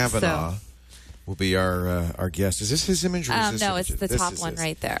Robbie Kavanaugh will be our guest. Is this his image? Or is this No, image? it's the This top is one his.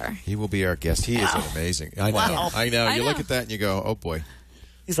 right there. He will be our guest. He is amazing. I know. Wow. I know. I You know. look at that and you go, oh boy.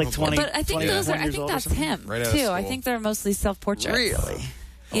 He's like 20. But I think 20, those are. 21 I years think old or that's something. him Right out of too. I school. think they're mostly self-portraits. Really?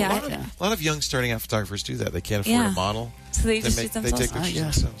 Yeah. A lot of young starting out photographers do that. They can't afford Yeah. a model. So they just shoot They themselves. take pictures Yeah.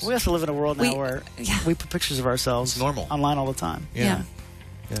 of themselves. We also live in a world now where we put pictures of ourselves It's normal. online all the time. Yeah,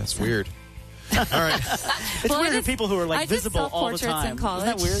 it's weird. All right. It's Well, I weird did- for people who are like I did visible all the self-portraits time. in college.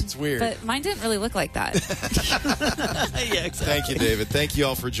 Isn't that weird? It's weird. But mine didn't really look like that. Yeah, exactly. Thank you, David. Thank you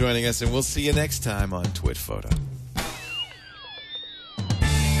all for joining us, and we'll see you next time on TWiT Photo.